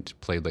and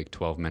played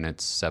 12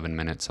 minutes, 7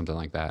 minutes, something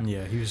like that.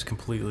 Yeah, he was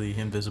completely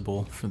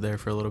invisible for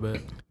a little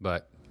bit.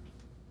 But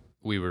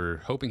we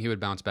were hoping he would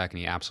bounce back, and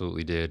he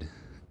absolutely did.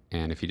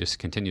 And if he just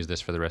continues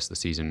this for the rest of the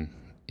season,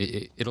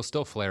 it'll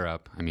still flare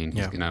up. I mean,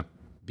 he's going to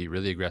be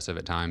really aggressive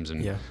at times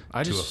and to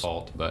a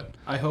fault. But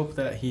I hope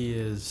that he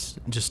is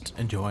just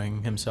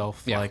enjoying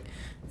himself. Yeah.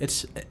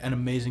 It's an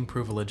amazing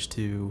privilege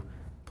to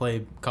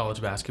play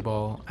college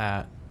basketball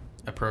at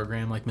a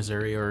program like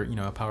Missouri, or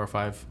a Power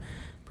 5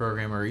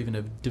 program, or even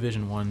a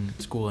Division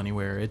I school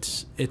anywhere.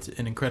 It's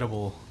an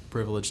incredible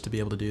privilege to be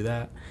able to do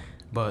that.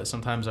 But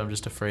sometimes I'm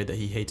just afraid that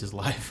he hates his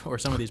life, or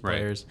some of these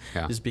players,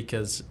 just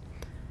because,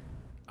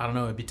 I don't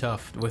know, it'd be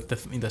tough with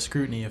the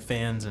scrutiny of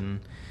fans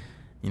and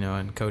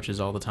and coaches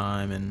all the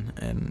time,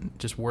 and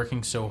just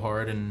working so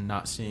hard and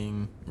not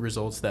seeing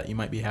results that you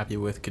might be happy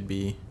with could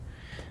be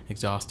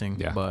exhausting.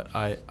 Yeah. But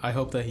I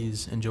hope that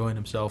he's enjoying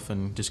himself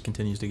and just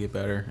continues to get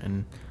better,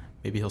 and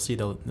maybe he'll see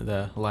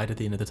the light at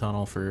the end of the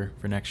tunnel for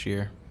next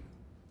year.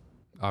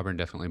 Auburn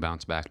definitely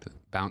bounced back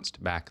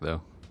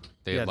though.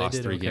 They had they lost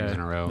did 3 games okay. in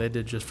a row. They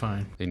did just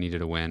fine. They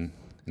needed a win,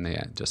 and they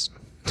had just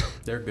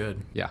They're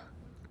good. yeah.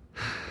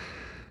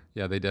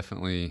 Yeah, they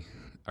definitely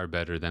are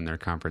better than their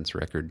conference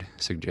record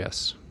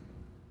suggests.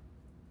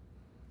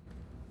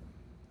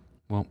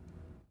 Well,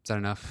 is that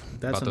enough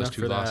That's about those enough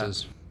 2 for that.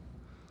 losses?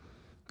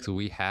 So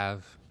we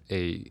have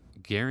a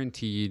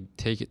guaranteed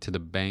take it to the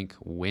bank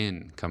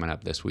win coming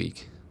up this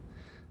week.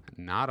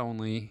 Not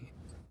only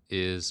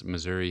is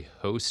Missouri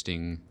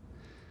hosting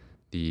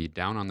the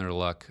down on their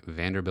luck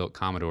Vanderbilt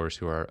Commodores,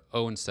 who are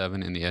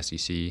 0-7 in the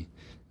SEC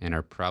and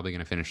are probably going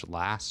to finish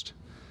last,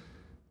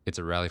 it's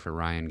a Rally for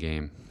Ryan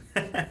game.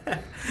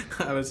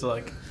 I was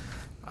like,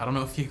 I don't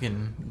know if you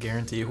can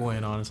guarantee a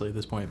win, honestly, at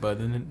this point, but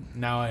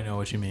now I know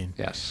what you mean.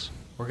 Yes.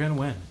 We're going to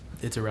win.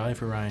 It's a Rally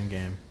for Ryan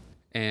game.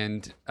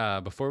 And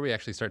before we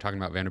actually start talking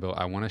about Vanderbilt,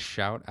 I want to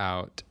shout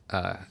out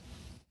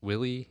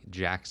Willie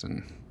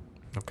Jackson,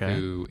 Okay.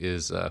 who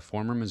is a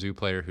former Mizzou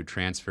player who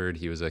transferred.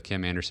 He was a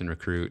Kim Anderson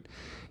recruit.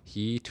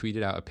 He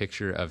tweeted out a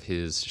picture of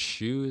his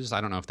shoes.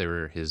 I don't know if they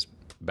were his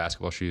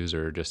basketball shoes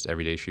or just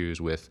everyday shoes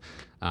with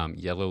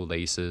yellow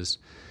laces.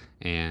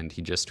 And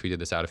he just tweeted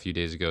this out a few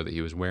days ago that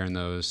he was wearing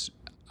those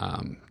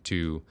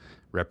to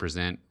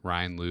represent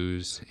Ryan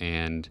Lewis,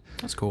 and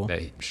That's cool.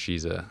 that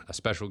she's a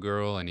special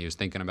girl, and he was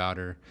thinking about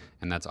her.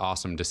 And that's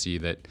awesome to see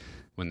that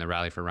when the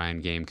Rally for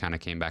Ryan game kind of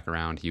came back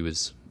around, he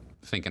was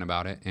thinking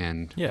about it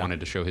and wanted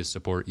to show his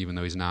support, even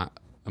though he's not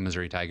a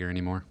Missouri Tiger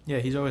anymore. Yeah,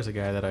 he's always a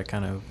guy that I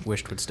kind of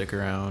wished would stick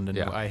around, and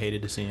I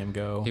hated to see him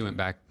go. He went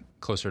back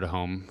closer to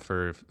home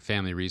for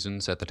family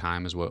reasons at the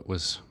time, is what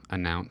was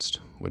announced,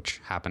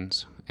 which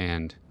happens.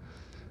 And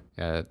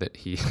that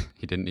he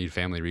didn't need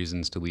family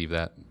reasons to leave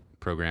that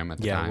program at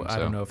the time. I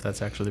don't know if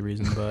that's actually the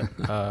reason,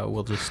 but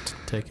we'll just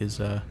take his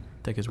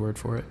word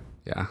for it.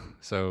 Yeah.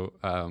 So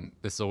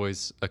this is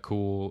always a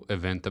cool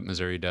event that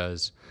Missouri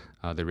does.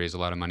 They raise a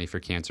lot of money for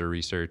cancer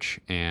research,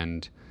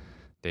 and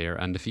they are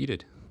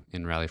undefeated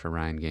in Rally for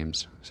Ryan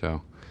games.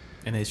 So.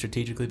 And they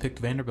strategically picked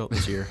Vanderbilt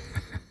this year.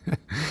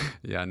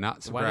 Yeah,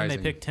 not surprising. Why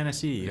didn't they pick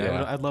Tennessee?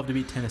 Yeah. I'd love to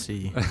beat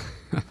Tennessee.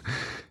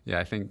 Yeah,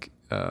 I think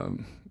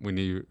when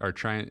you are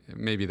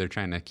maybe they're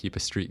trying to keep a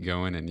streak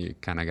going, and you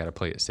kind of got to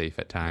play it safe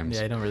at times.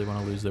 Yeah, I don't really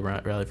want to lose the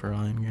Rally for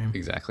Ryan game.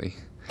 Exactly.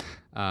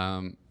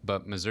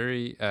 But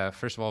Missouri,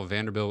 first of all,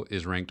 Vanderbilt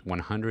is ranked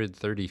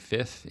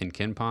 135th in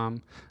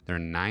KenPom. They're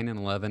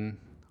 9-11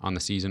 on the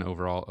season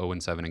overall,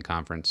 0-7 in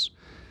conference.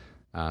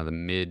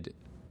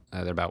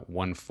 They're about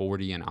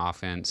 140 in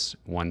offense,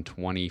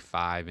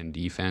 125 in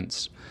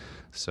defense.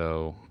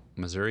 So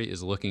Missouri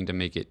is looking to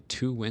make it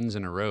 2 wins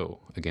in a row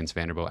against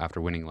Vanderbilt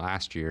after winning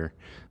last year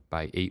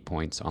by 8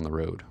 points on the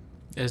road.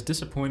 As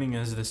disappointing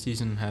as the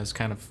season has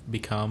kind of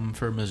become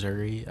for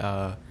Missouri,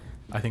 I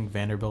think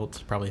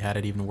Vanderbilt probably had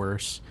it even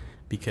worse,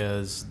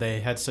 because they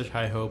had such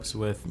high hopes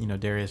with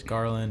Darius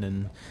Garland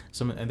and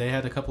they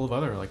had a couple of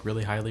other like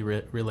really highly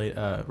ranked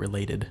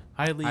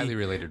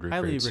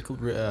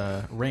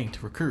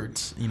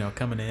recruits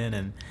coming in,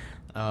 and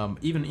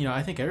even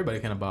I think everybody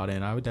kind of bought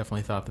in. I would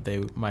definitely thought that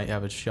they might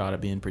have a shot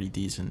at being pretty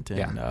decent,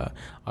 and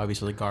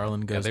obviously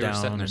Garland goes down. They were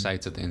setting their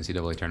sights at the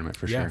NCAA tournament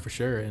for sure. Yeah, for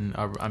sure, and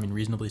I mean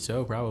reasonably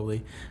so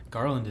probably.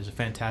 Garland is a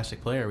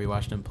fantastic player. We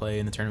watched him play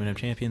in the Tournament of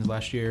Champions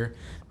last year.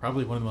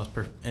 Probably one of the most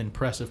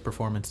impressive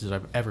performances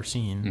I've ever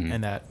seen,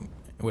 and that,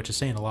 which is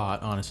saying a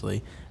lot,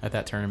 honestly, at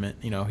that tournament.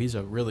 He's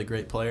a really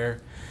great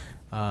player.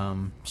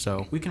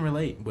 So we can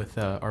relate with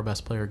our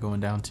best player going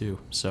down too.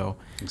 So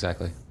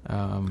exactly.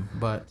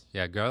 But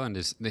yeah, Garland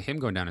him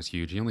going down is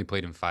huge. He only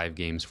played in 5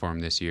 games for him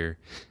this year,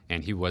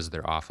 and he was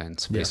their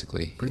offense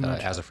basically. Pretty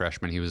much. As a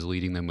freshman, he was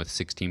leading them with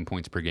 16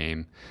 points per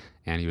game,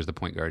 and he was the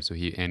point guard. So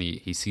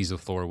he sees the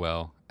floor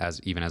well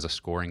even as a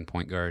scoring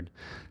point guard.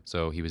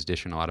 So he was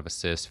dishing a lot of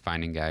assists,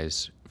 finding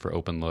guys for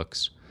open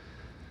looks.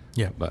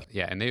 Yeah, but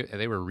and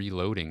they were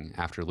reloading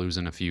after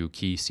losing a few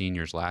key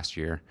seniors last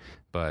year,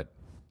 but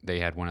they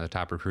had one of the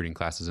top recruiting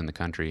classes in the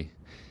country.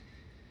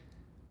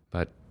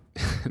 But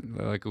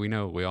like we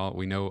know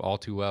all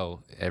too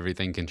well,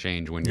 everything can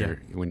change when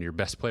your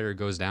best player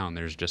goes down.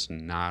 There's just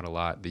not a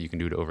lot that you can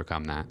do to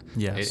overcome that.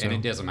 Yeah, and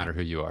it doesn't matter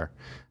who you are.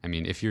 I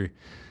mean,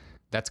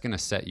 that's going to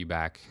set you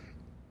back,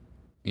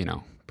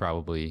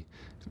 probably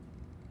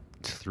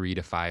 3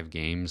 to 5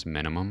 games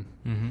minimum.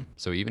 Mm-hmm.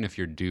 So even if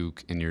you're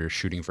Duke and you're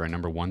shooting for a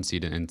number 1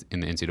 seed in the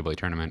NCAA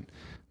tournament,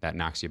 that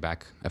knocks you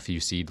back a few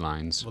seed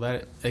lines. Well,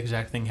 that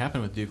exact thing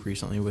happened with Duke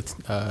recently with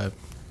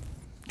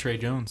Trey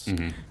Jones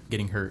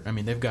getting hurt. I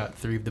mean, they've got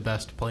 3 of the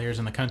best players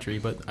in the country,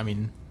 but I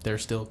mean, they're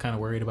still kind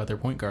of worried about their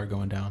point guard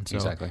going down. So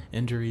exactly.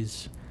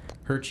 Injuries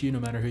hurt you no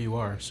matter who you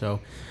are. So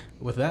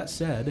with that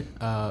said,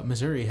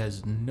 Missouri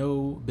has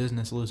no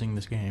business losing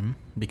this game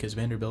because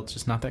Vanderbilt's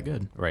just not that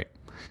good. Right.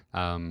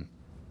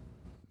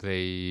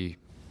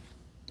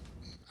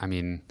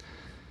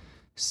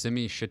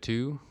 Simi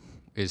Chateau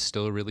is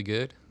still really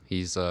good.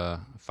 He's a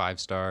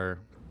 5-star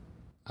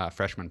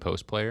freshman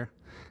post player,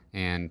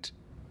 and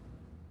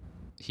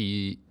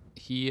he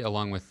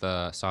along with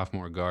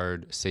sophomore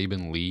guard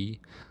Sabin Lee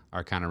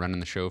are kind of running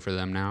the show for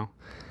them now,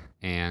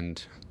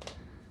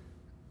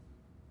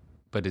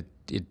 but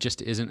it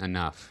just isn't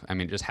enough. I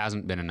mean, it just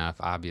hasn't been enough.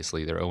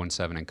 Obviously, they're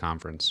 0-7 in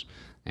conference,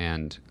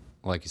 and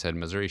like you said,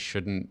 Missouri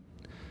shouldn't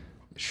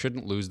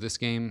lose this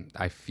game.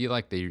 I feel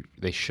like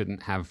they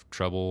shouldn't have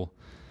trouble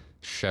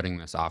shutting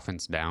this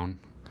offense down.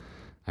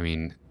 I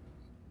mean,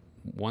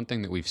 one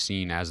thing that we've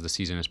seen as the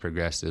season has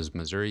progressed is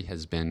Missouri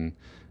has been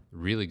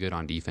really good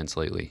on defense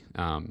lately.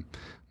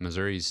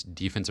 Missouri's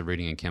defensive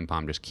rating in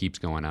KenPom just keeps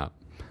going up.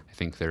 I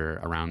think they're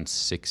around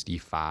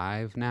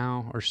 65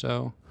 now or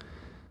so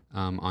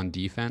on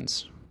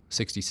defense,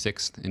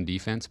 66th in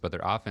defense, but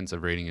their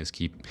offensive rating has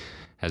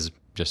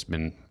just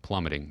been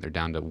plummeting. They're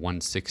down to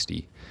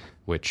 160,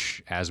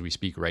 which, as we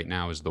speak right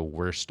now, is the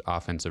worst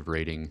offensive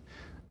rating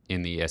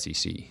in the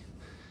SEC.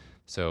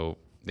 So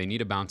they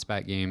need a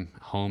bounce-back game.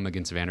 Home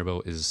against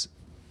Vanderbilt is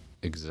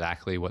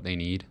exactly what they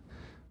need,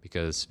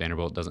 because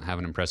Vanderbilt doesn't have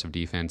an impressive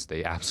defense.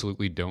 They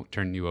absolutely don't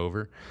turn you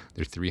over.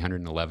 They're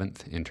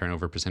 311th in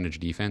turnover percentage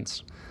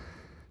defense.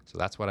 So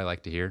that's what I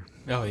like to hear.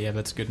 Oh, yeah,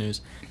 that's good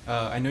news.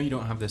 I know you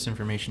don't have this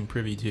information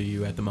privy to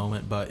you at the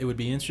moment, but it would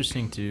be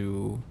interesting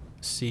to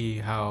see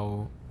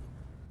how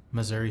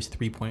Missouri's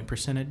three-point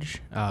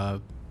percentage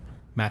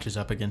matches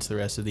up against the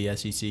rest of the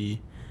SEC,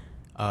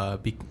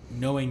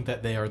 knowing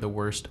that they are the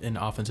worst in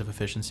offensive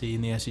efficiency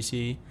in the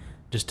SEC,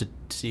 just to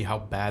see how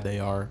bad they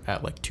are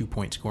at, like,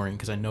 2-point scoring,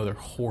 because I know they're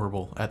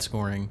horrible at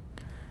scoring.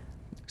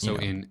 So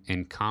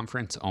in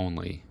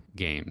conference-only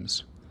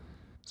games,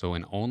 so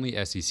in only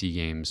SEC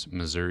games,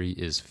 Missouri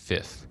is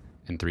 5th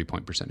in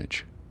three-point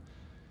percentage.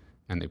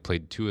 And they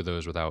played 2 of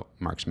those without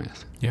Mark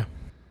Smith. Yeah.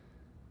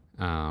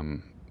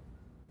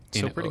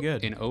 So pretty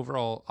good. In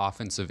overall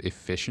offensive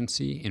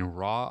efficiency, in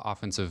raw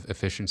offensive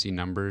efficiency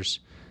numbers,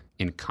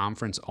 in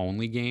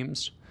conference-only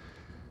games,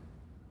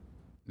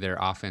 their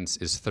offense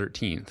is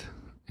 13th,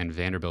 and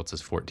Vanderbilt's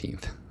is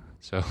 14th.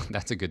 So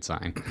that's a good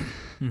sign.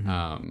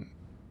 Mm-hmm.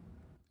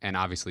 And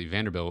obviously,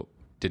 Vanderbilt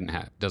doesn't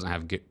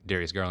have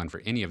Darius Garland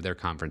for any of their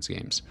conference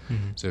games.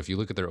 Mm-hmm. So if you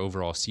look at their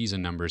overall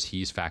season numbers,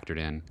 he's factored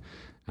in.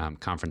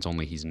 Conference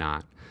only, he's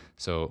not.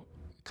 So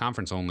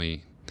conference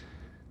only,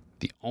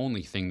 the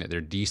only thing that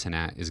they're decent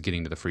at is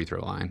getting to the free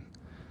throw line,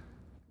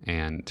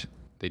 and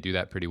they do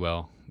that pretty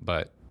well.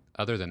 But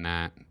other than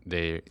that,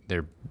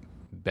 their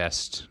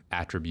best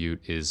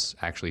attribute is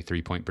actually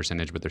 3-point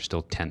percentage, but they're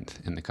still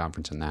 10th in the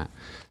conference in that.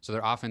 So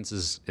their offense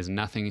is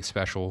nothing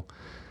special.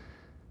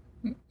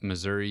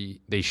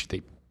 Missouri, they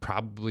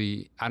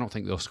probably, I don't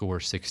think they'll score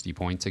 60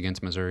 points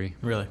against Missouri.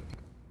 Really?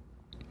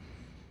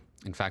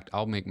 In fact,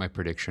 I'll make my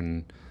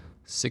prediction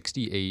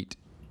 68-57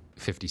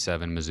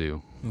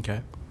 Mizzou.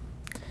 Okay.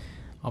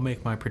 I'll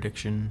make my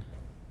prediction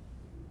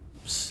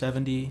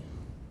 70-61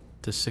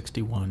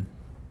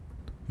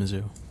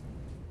 Mizzou.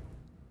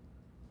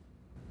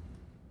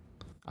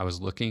 I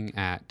was looking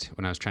at,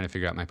 when I was trying to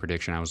figure out my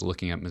prediction, I was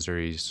looking at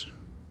Missouri's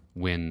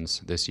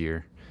wins this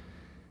year,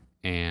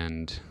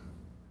 and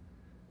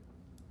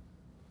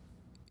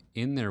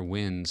in their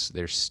wins,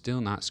 they're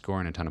still not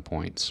scoring a ton of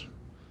points.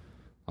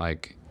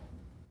 Like,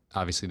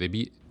 obviously, they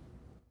beat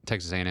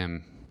Texas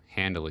A&M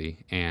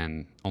handily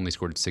and only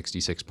scored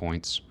 66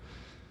 points.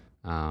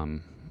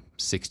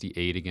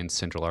 68 against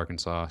Central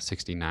Arkansas,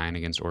 69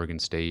 against Oregon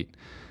State.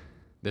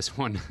 This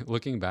one,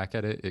 looking back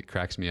at it, it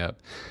cracks me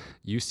up.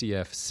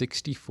 UCF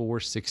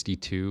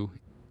 64-62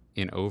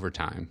 in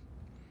overtime.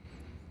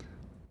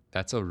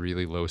 That's a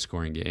really low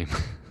scoring game.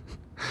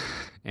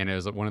 And it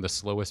was one of the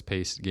slowest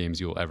paced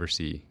games you'll ever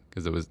see,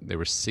 because there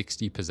were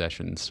 60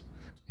 possessions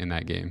in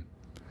that game.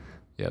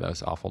 Yeah, that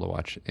was awful to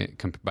watch.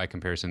 By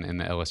comparison, in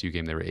the LSU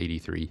game, there were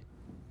 83.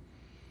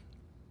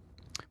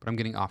 But I'm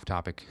getting off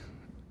topic.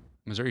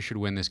 Missouri should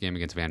win this game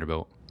against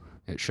Vanderbilt.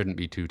 It shouldn't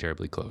be too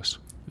terribly close.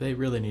 They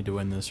really need to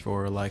win this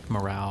for, like,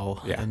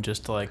 morale, and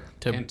just to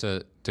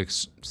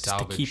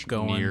salvage keep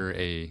going near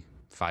a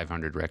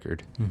 500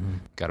 record. Mm-hmm.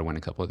 Got to win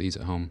a couple of these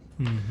at home.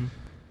 Mm-hmm.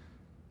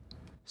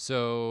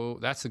 So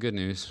that's the good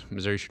news.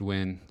 Missouri should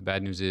win. The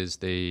bad news is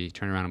they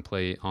turn around and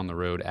play on the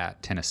road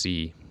at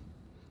Tennessee.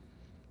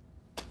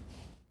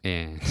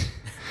 And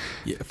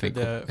yeah, for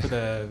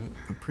the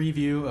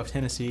preview of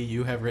Tennessee,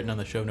 you have written on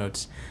the show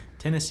notes,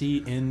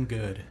 Tennessee in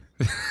good.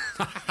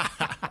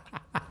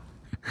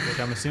 Which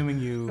I'm assuming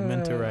you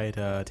meant to write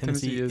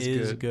Tennessee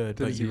is good,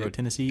 but you wrote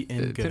Tennessee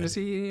in good.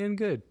 Tennessee in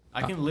good.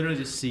 I can literally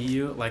just see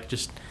you, like,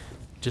 just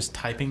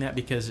typing that,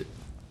 because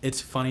it's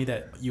funny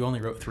that you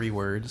only wrote 3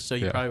 words, so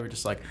you probably were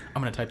just like,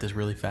 I'm going to type this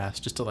really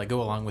fast just to, like,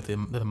 go along with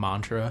the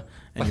mantra,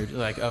 and you're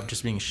like, of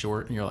just being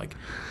short, and you're like,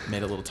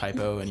 made a little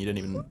typo, and you didn't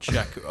even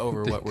check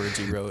over what words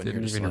you wrote. And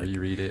Didn't you're just even like,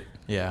 reread it.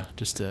 Yeah,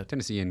 just to...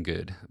 Tennessee in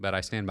good, but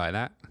I stand by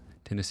that.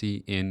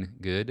 Tennessee in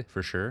good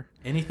for sure.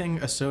 Anything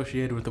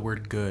associated with the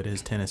word good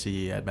is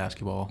Tennessee at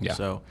basketball. Yeah.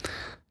 So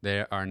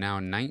they are now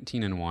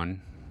 19-1,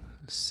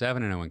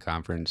 7-0 in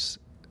conference,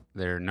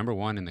 They're number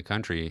 1 in the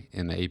country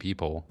in the AP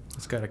poll,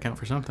 It's got to count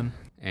for something.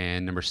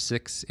 and number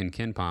 6 in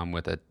KenPom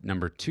with a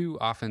number 2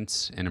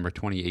 offense and number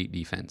 28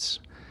 defense.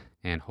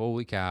 And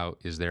holy cow,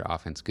 is their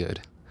offense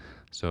good?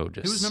 So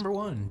just Who was number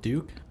 1?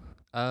 Duke?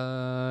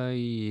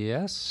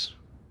 Yes.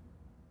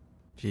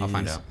 I'll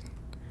find Jeez. out.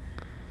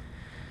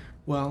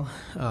 Well,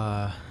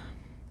 I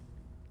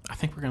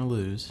think we're going to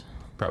lose.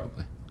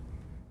 Probably.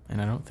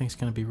 And I don't think it's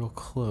going to be real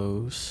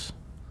close.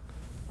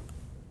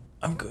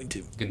 I'm going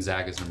to.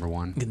 Gonzaga's number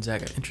 1.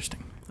 Gonzaga.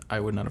 Interesting. I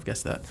would not have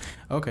guessed that.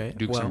 Okay.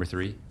 Duke's number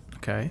 3.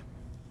 Okay.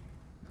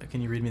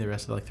 Can you read me the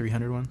rest of the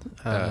 300 ones?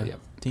 Yep.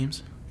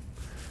 Teams?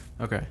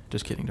 Okay.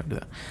 Just kidding. Don't do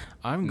that.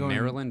 I'm going.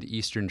 Maryland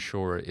Eastern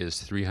Shore is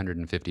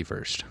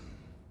 351st.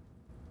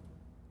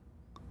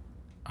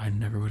 I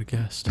never would have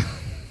guessed.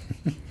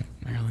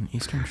 Maryland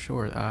Eastern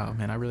Shore. Oh,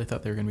 man. I really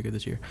thought they were going to be good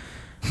this year.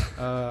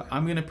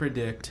 I'm going to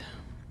predict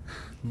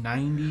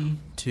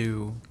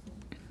 92.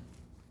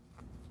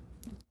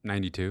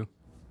 92.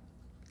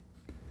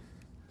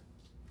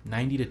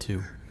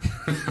 90-2.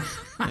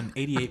 An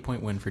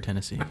 88-point win for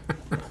Tennessee. No,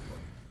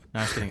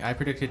 I was kidding. I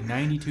predicted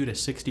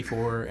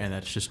 92-64, and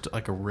that's just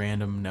like a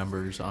random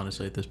numbers,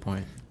 honestly, at this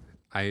point.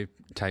 I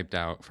typed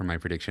out for my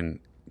prediction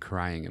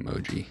crying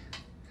emoji.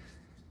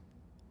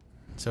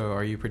 So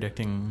are you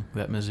predicting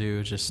that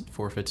Mizzou just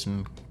forfeits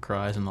and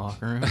cries in the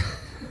locker room?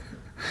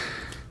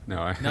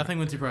 No, Nothing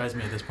would surprise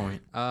me at this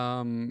point.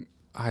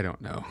 I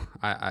don't know.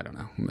 I don't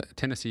know.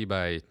 Tennessee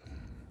by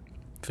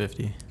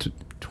 50.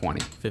 20.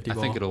 50 I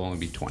think ball? it'll only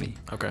be 20.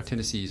 Okay.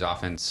 Tennessee's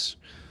offense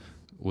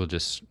will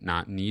just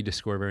not need to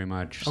score very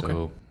much, Okay.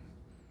 so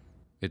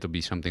it'll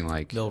be something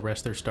like They'll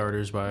rest their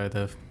starters by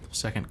the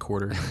second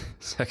quarter.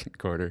 second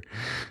quarter.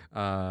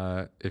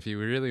 If you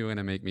really want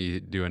to make me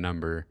do a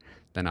number,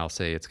 then I'll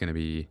say it's going to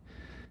be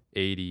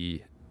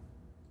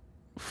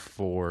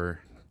 84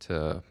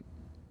 to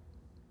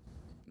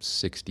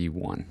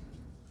 61.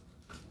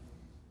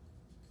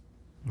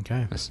 Okay.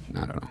 I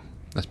don't know.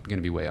 That's going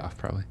to be way off,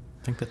 probably.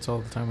 I think that's all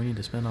the time we need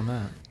to spend on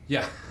that.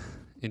 Yeah.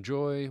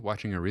 Enjoy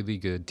watching a really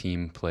good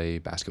team play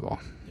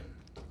basketball.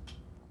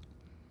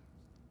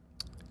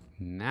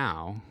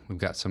 Now we've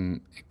got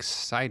something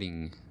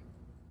exciting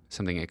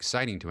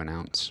to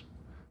announce.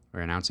 We're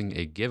announcing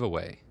a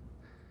giveaway.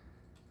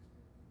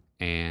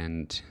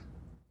 And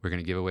we're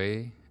going to give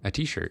away a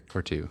t-shirt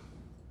or 2.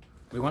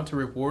 We want to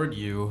reward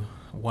you,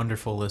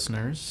 wonderful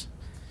listeners,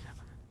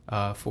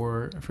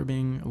 for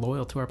being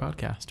loyal to our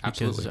podcast.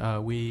 Because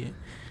Absolutely.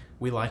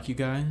 we like you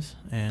guys,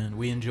 and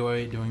we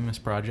enjoy doing this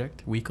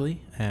project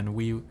weekly, and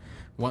we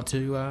want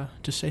to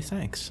just say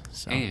thanks.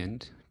 So.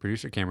 And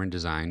producer Cameron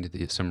designed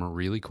some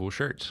really cool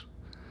shirts.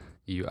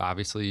 You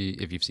obviously,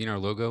 if you've seen our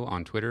logo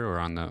on Twitter or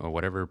on or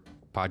whatever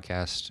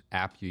podcast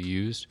app you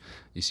used,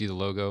 you see the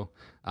logo.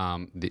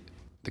 The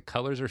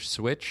colors are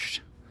switched.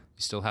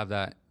 You still have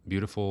that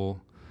beautiful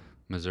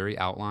Missouri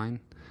outline,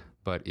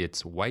 but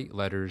it's white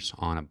letters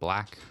on a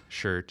black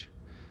shirt,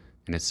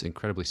 and it's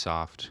incredibly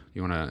soft.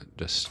 You want to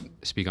just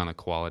speak on the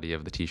quality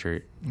of the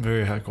t-shirt?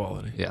 Very high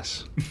quality.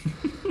 Yes.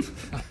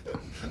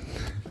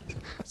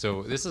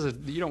 So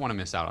you don't want to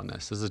miss out on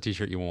this. This is a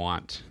t-shirt you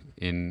want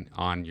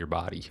on your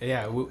body.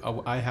 Yeah,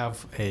 I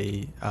have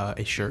a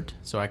shirt,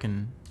 so I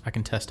can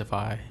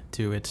testify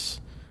to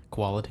its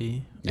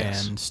quality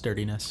Yes. and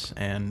sturdiness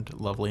and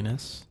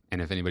loveliness.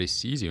 And if anybody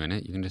sees you in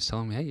it, you can just tell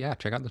them, hey, yeah,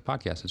 check out this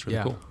podcast. It's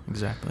really cool.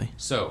 Exactly.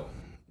 So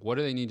what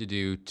do they need to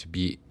do to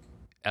be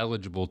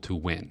eligible to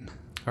win?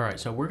 All right,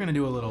 so we're going to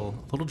do a little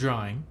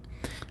drawing.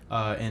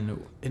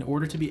 And in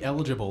order to be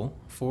eligible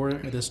for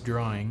this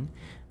drawing,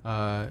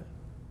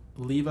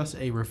 leave us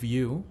a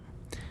review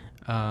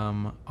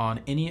on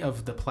any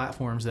of the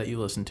platforms that you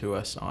listen to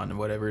us on,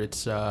 whatever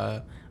it's,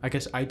 I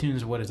guess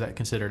iTunes, what is that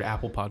considered?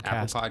 Apple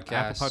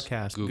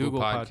Podcast, Google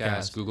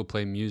Podcast, Google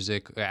Play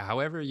Music,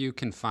 however you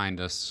can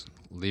find us,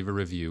 leave a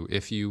review.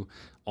 If you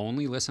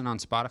only listen on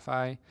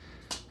Spotify,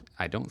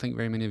 I don't think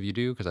very many of you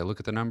do because I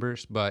look at the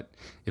numbers, but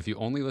if you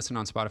only listen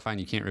on Spotify and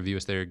you can't review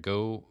us there,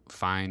 go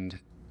find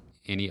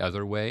any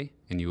other way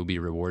and you will be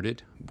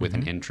rewarded with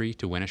an entry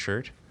to win a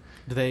shirt.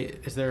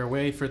 Is there a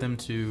way for them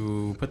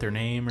to put their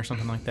name or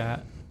something like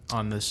that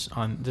on does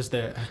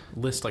the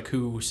list, like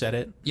who said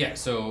it? Yeah,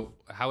 so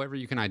however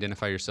you can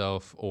identify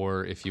yourself,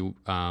 or if you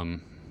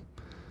then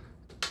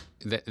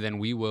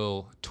we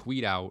will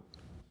tweet out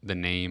the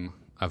name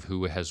of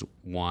who has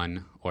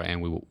won,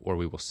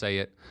 we will say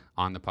it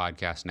on the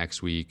podcast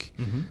next week.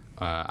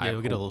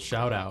 You'll get a little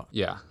shout out.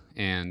 Yeah,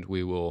 and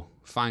we will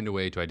find a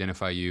way to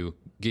identify you,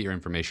 get your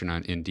information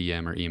in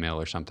DM or email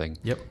or something.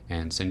 Yep.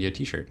 And send you a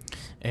t-shirt.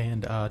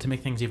 And to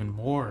make things even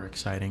more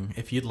exciting,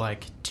 if you'd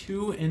like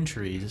 2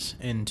 entries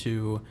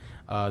into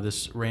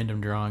this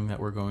random drawing that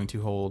we're going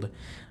to hold,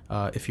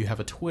 if you have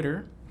a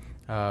Twitter,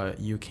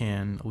 you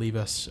can leave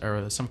us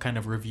some kind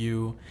of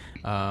review,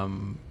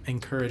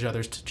 encourage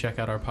others to check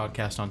out our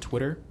podcast on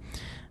Twitter,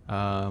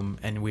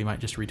 and we might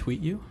just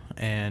retweet you.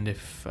 And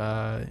if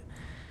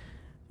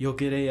you'll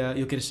get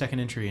a second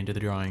entry into the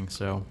drawing,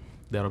 so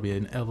that'll be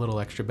a little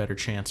extra better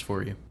chance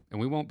for you. And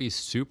we won't be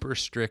super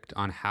strict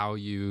on how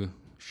you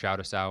shout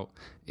us out.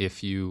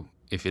 If you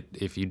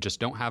just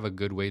don't have a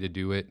good way to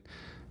do it,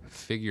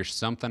 figure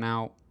something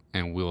out,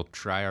 and we'll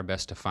try our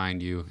best to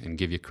find you and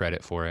give you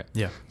credit for it.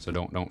 Yeah. So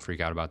don't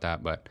freak out about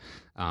that. But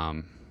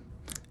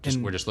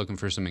we're just looking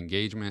for some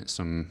engagement,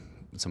 some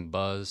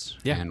buzz,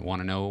 and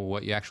want to know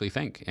what you actually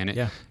think. And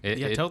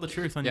tell the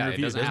truth on your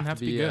review. It doesn't have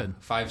to be good.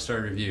 A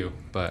 5-star review,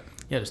 but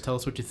just tell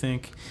us what you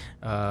think.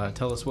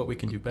 Tell us what we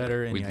can do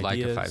better. Any we'd like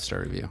ideas. a 5-star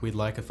review. We'd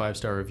like a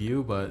 5-star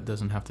review, but it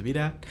doesn't have to be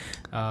that.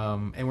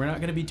 And we're not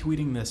going to be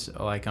tweeting this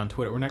like on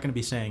Twitter. We're not going to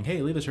be saying,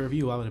 "Hey, leave us a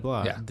review," blah blah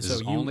blah. Yeah, this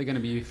is only going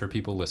to be for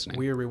people listening.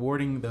 We are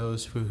rewarding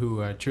those who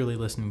are truly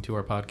listening to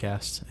our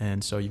podcast,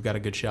 and so you've got a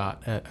good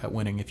shot at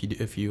winning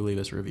if you leave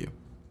us a review.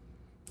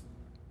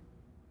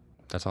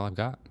 That's all I've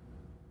got.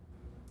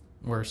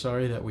 We're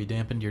sorry that we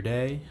dampened your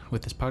day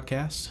with this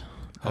podcast.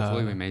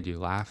 Hopefully we made you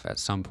laugh at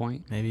some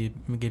point. Maybe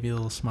give you a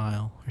little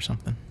smile or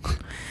something.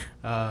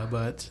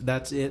 But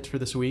that's it for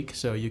this week.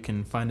 So you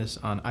can find us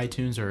on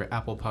iTunes or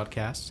Apple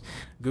Podcasts,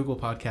 Google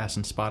Podcasts,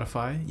 and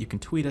Spotify. You can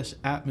tweet us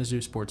at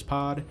Mizzou Sports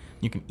Pod.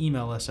 You can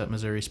email us at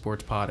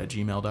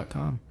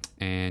MissouriSportsPod@gmail.com.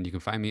 And you can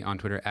find me on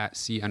Twitter at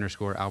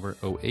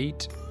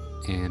C_Albert08.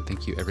 And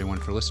thank you everyone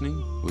for listening.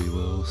 We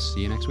will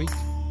see you next week.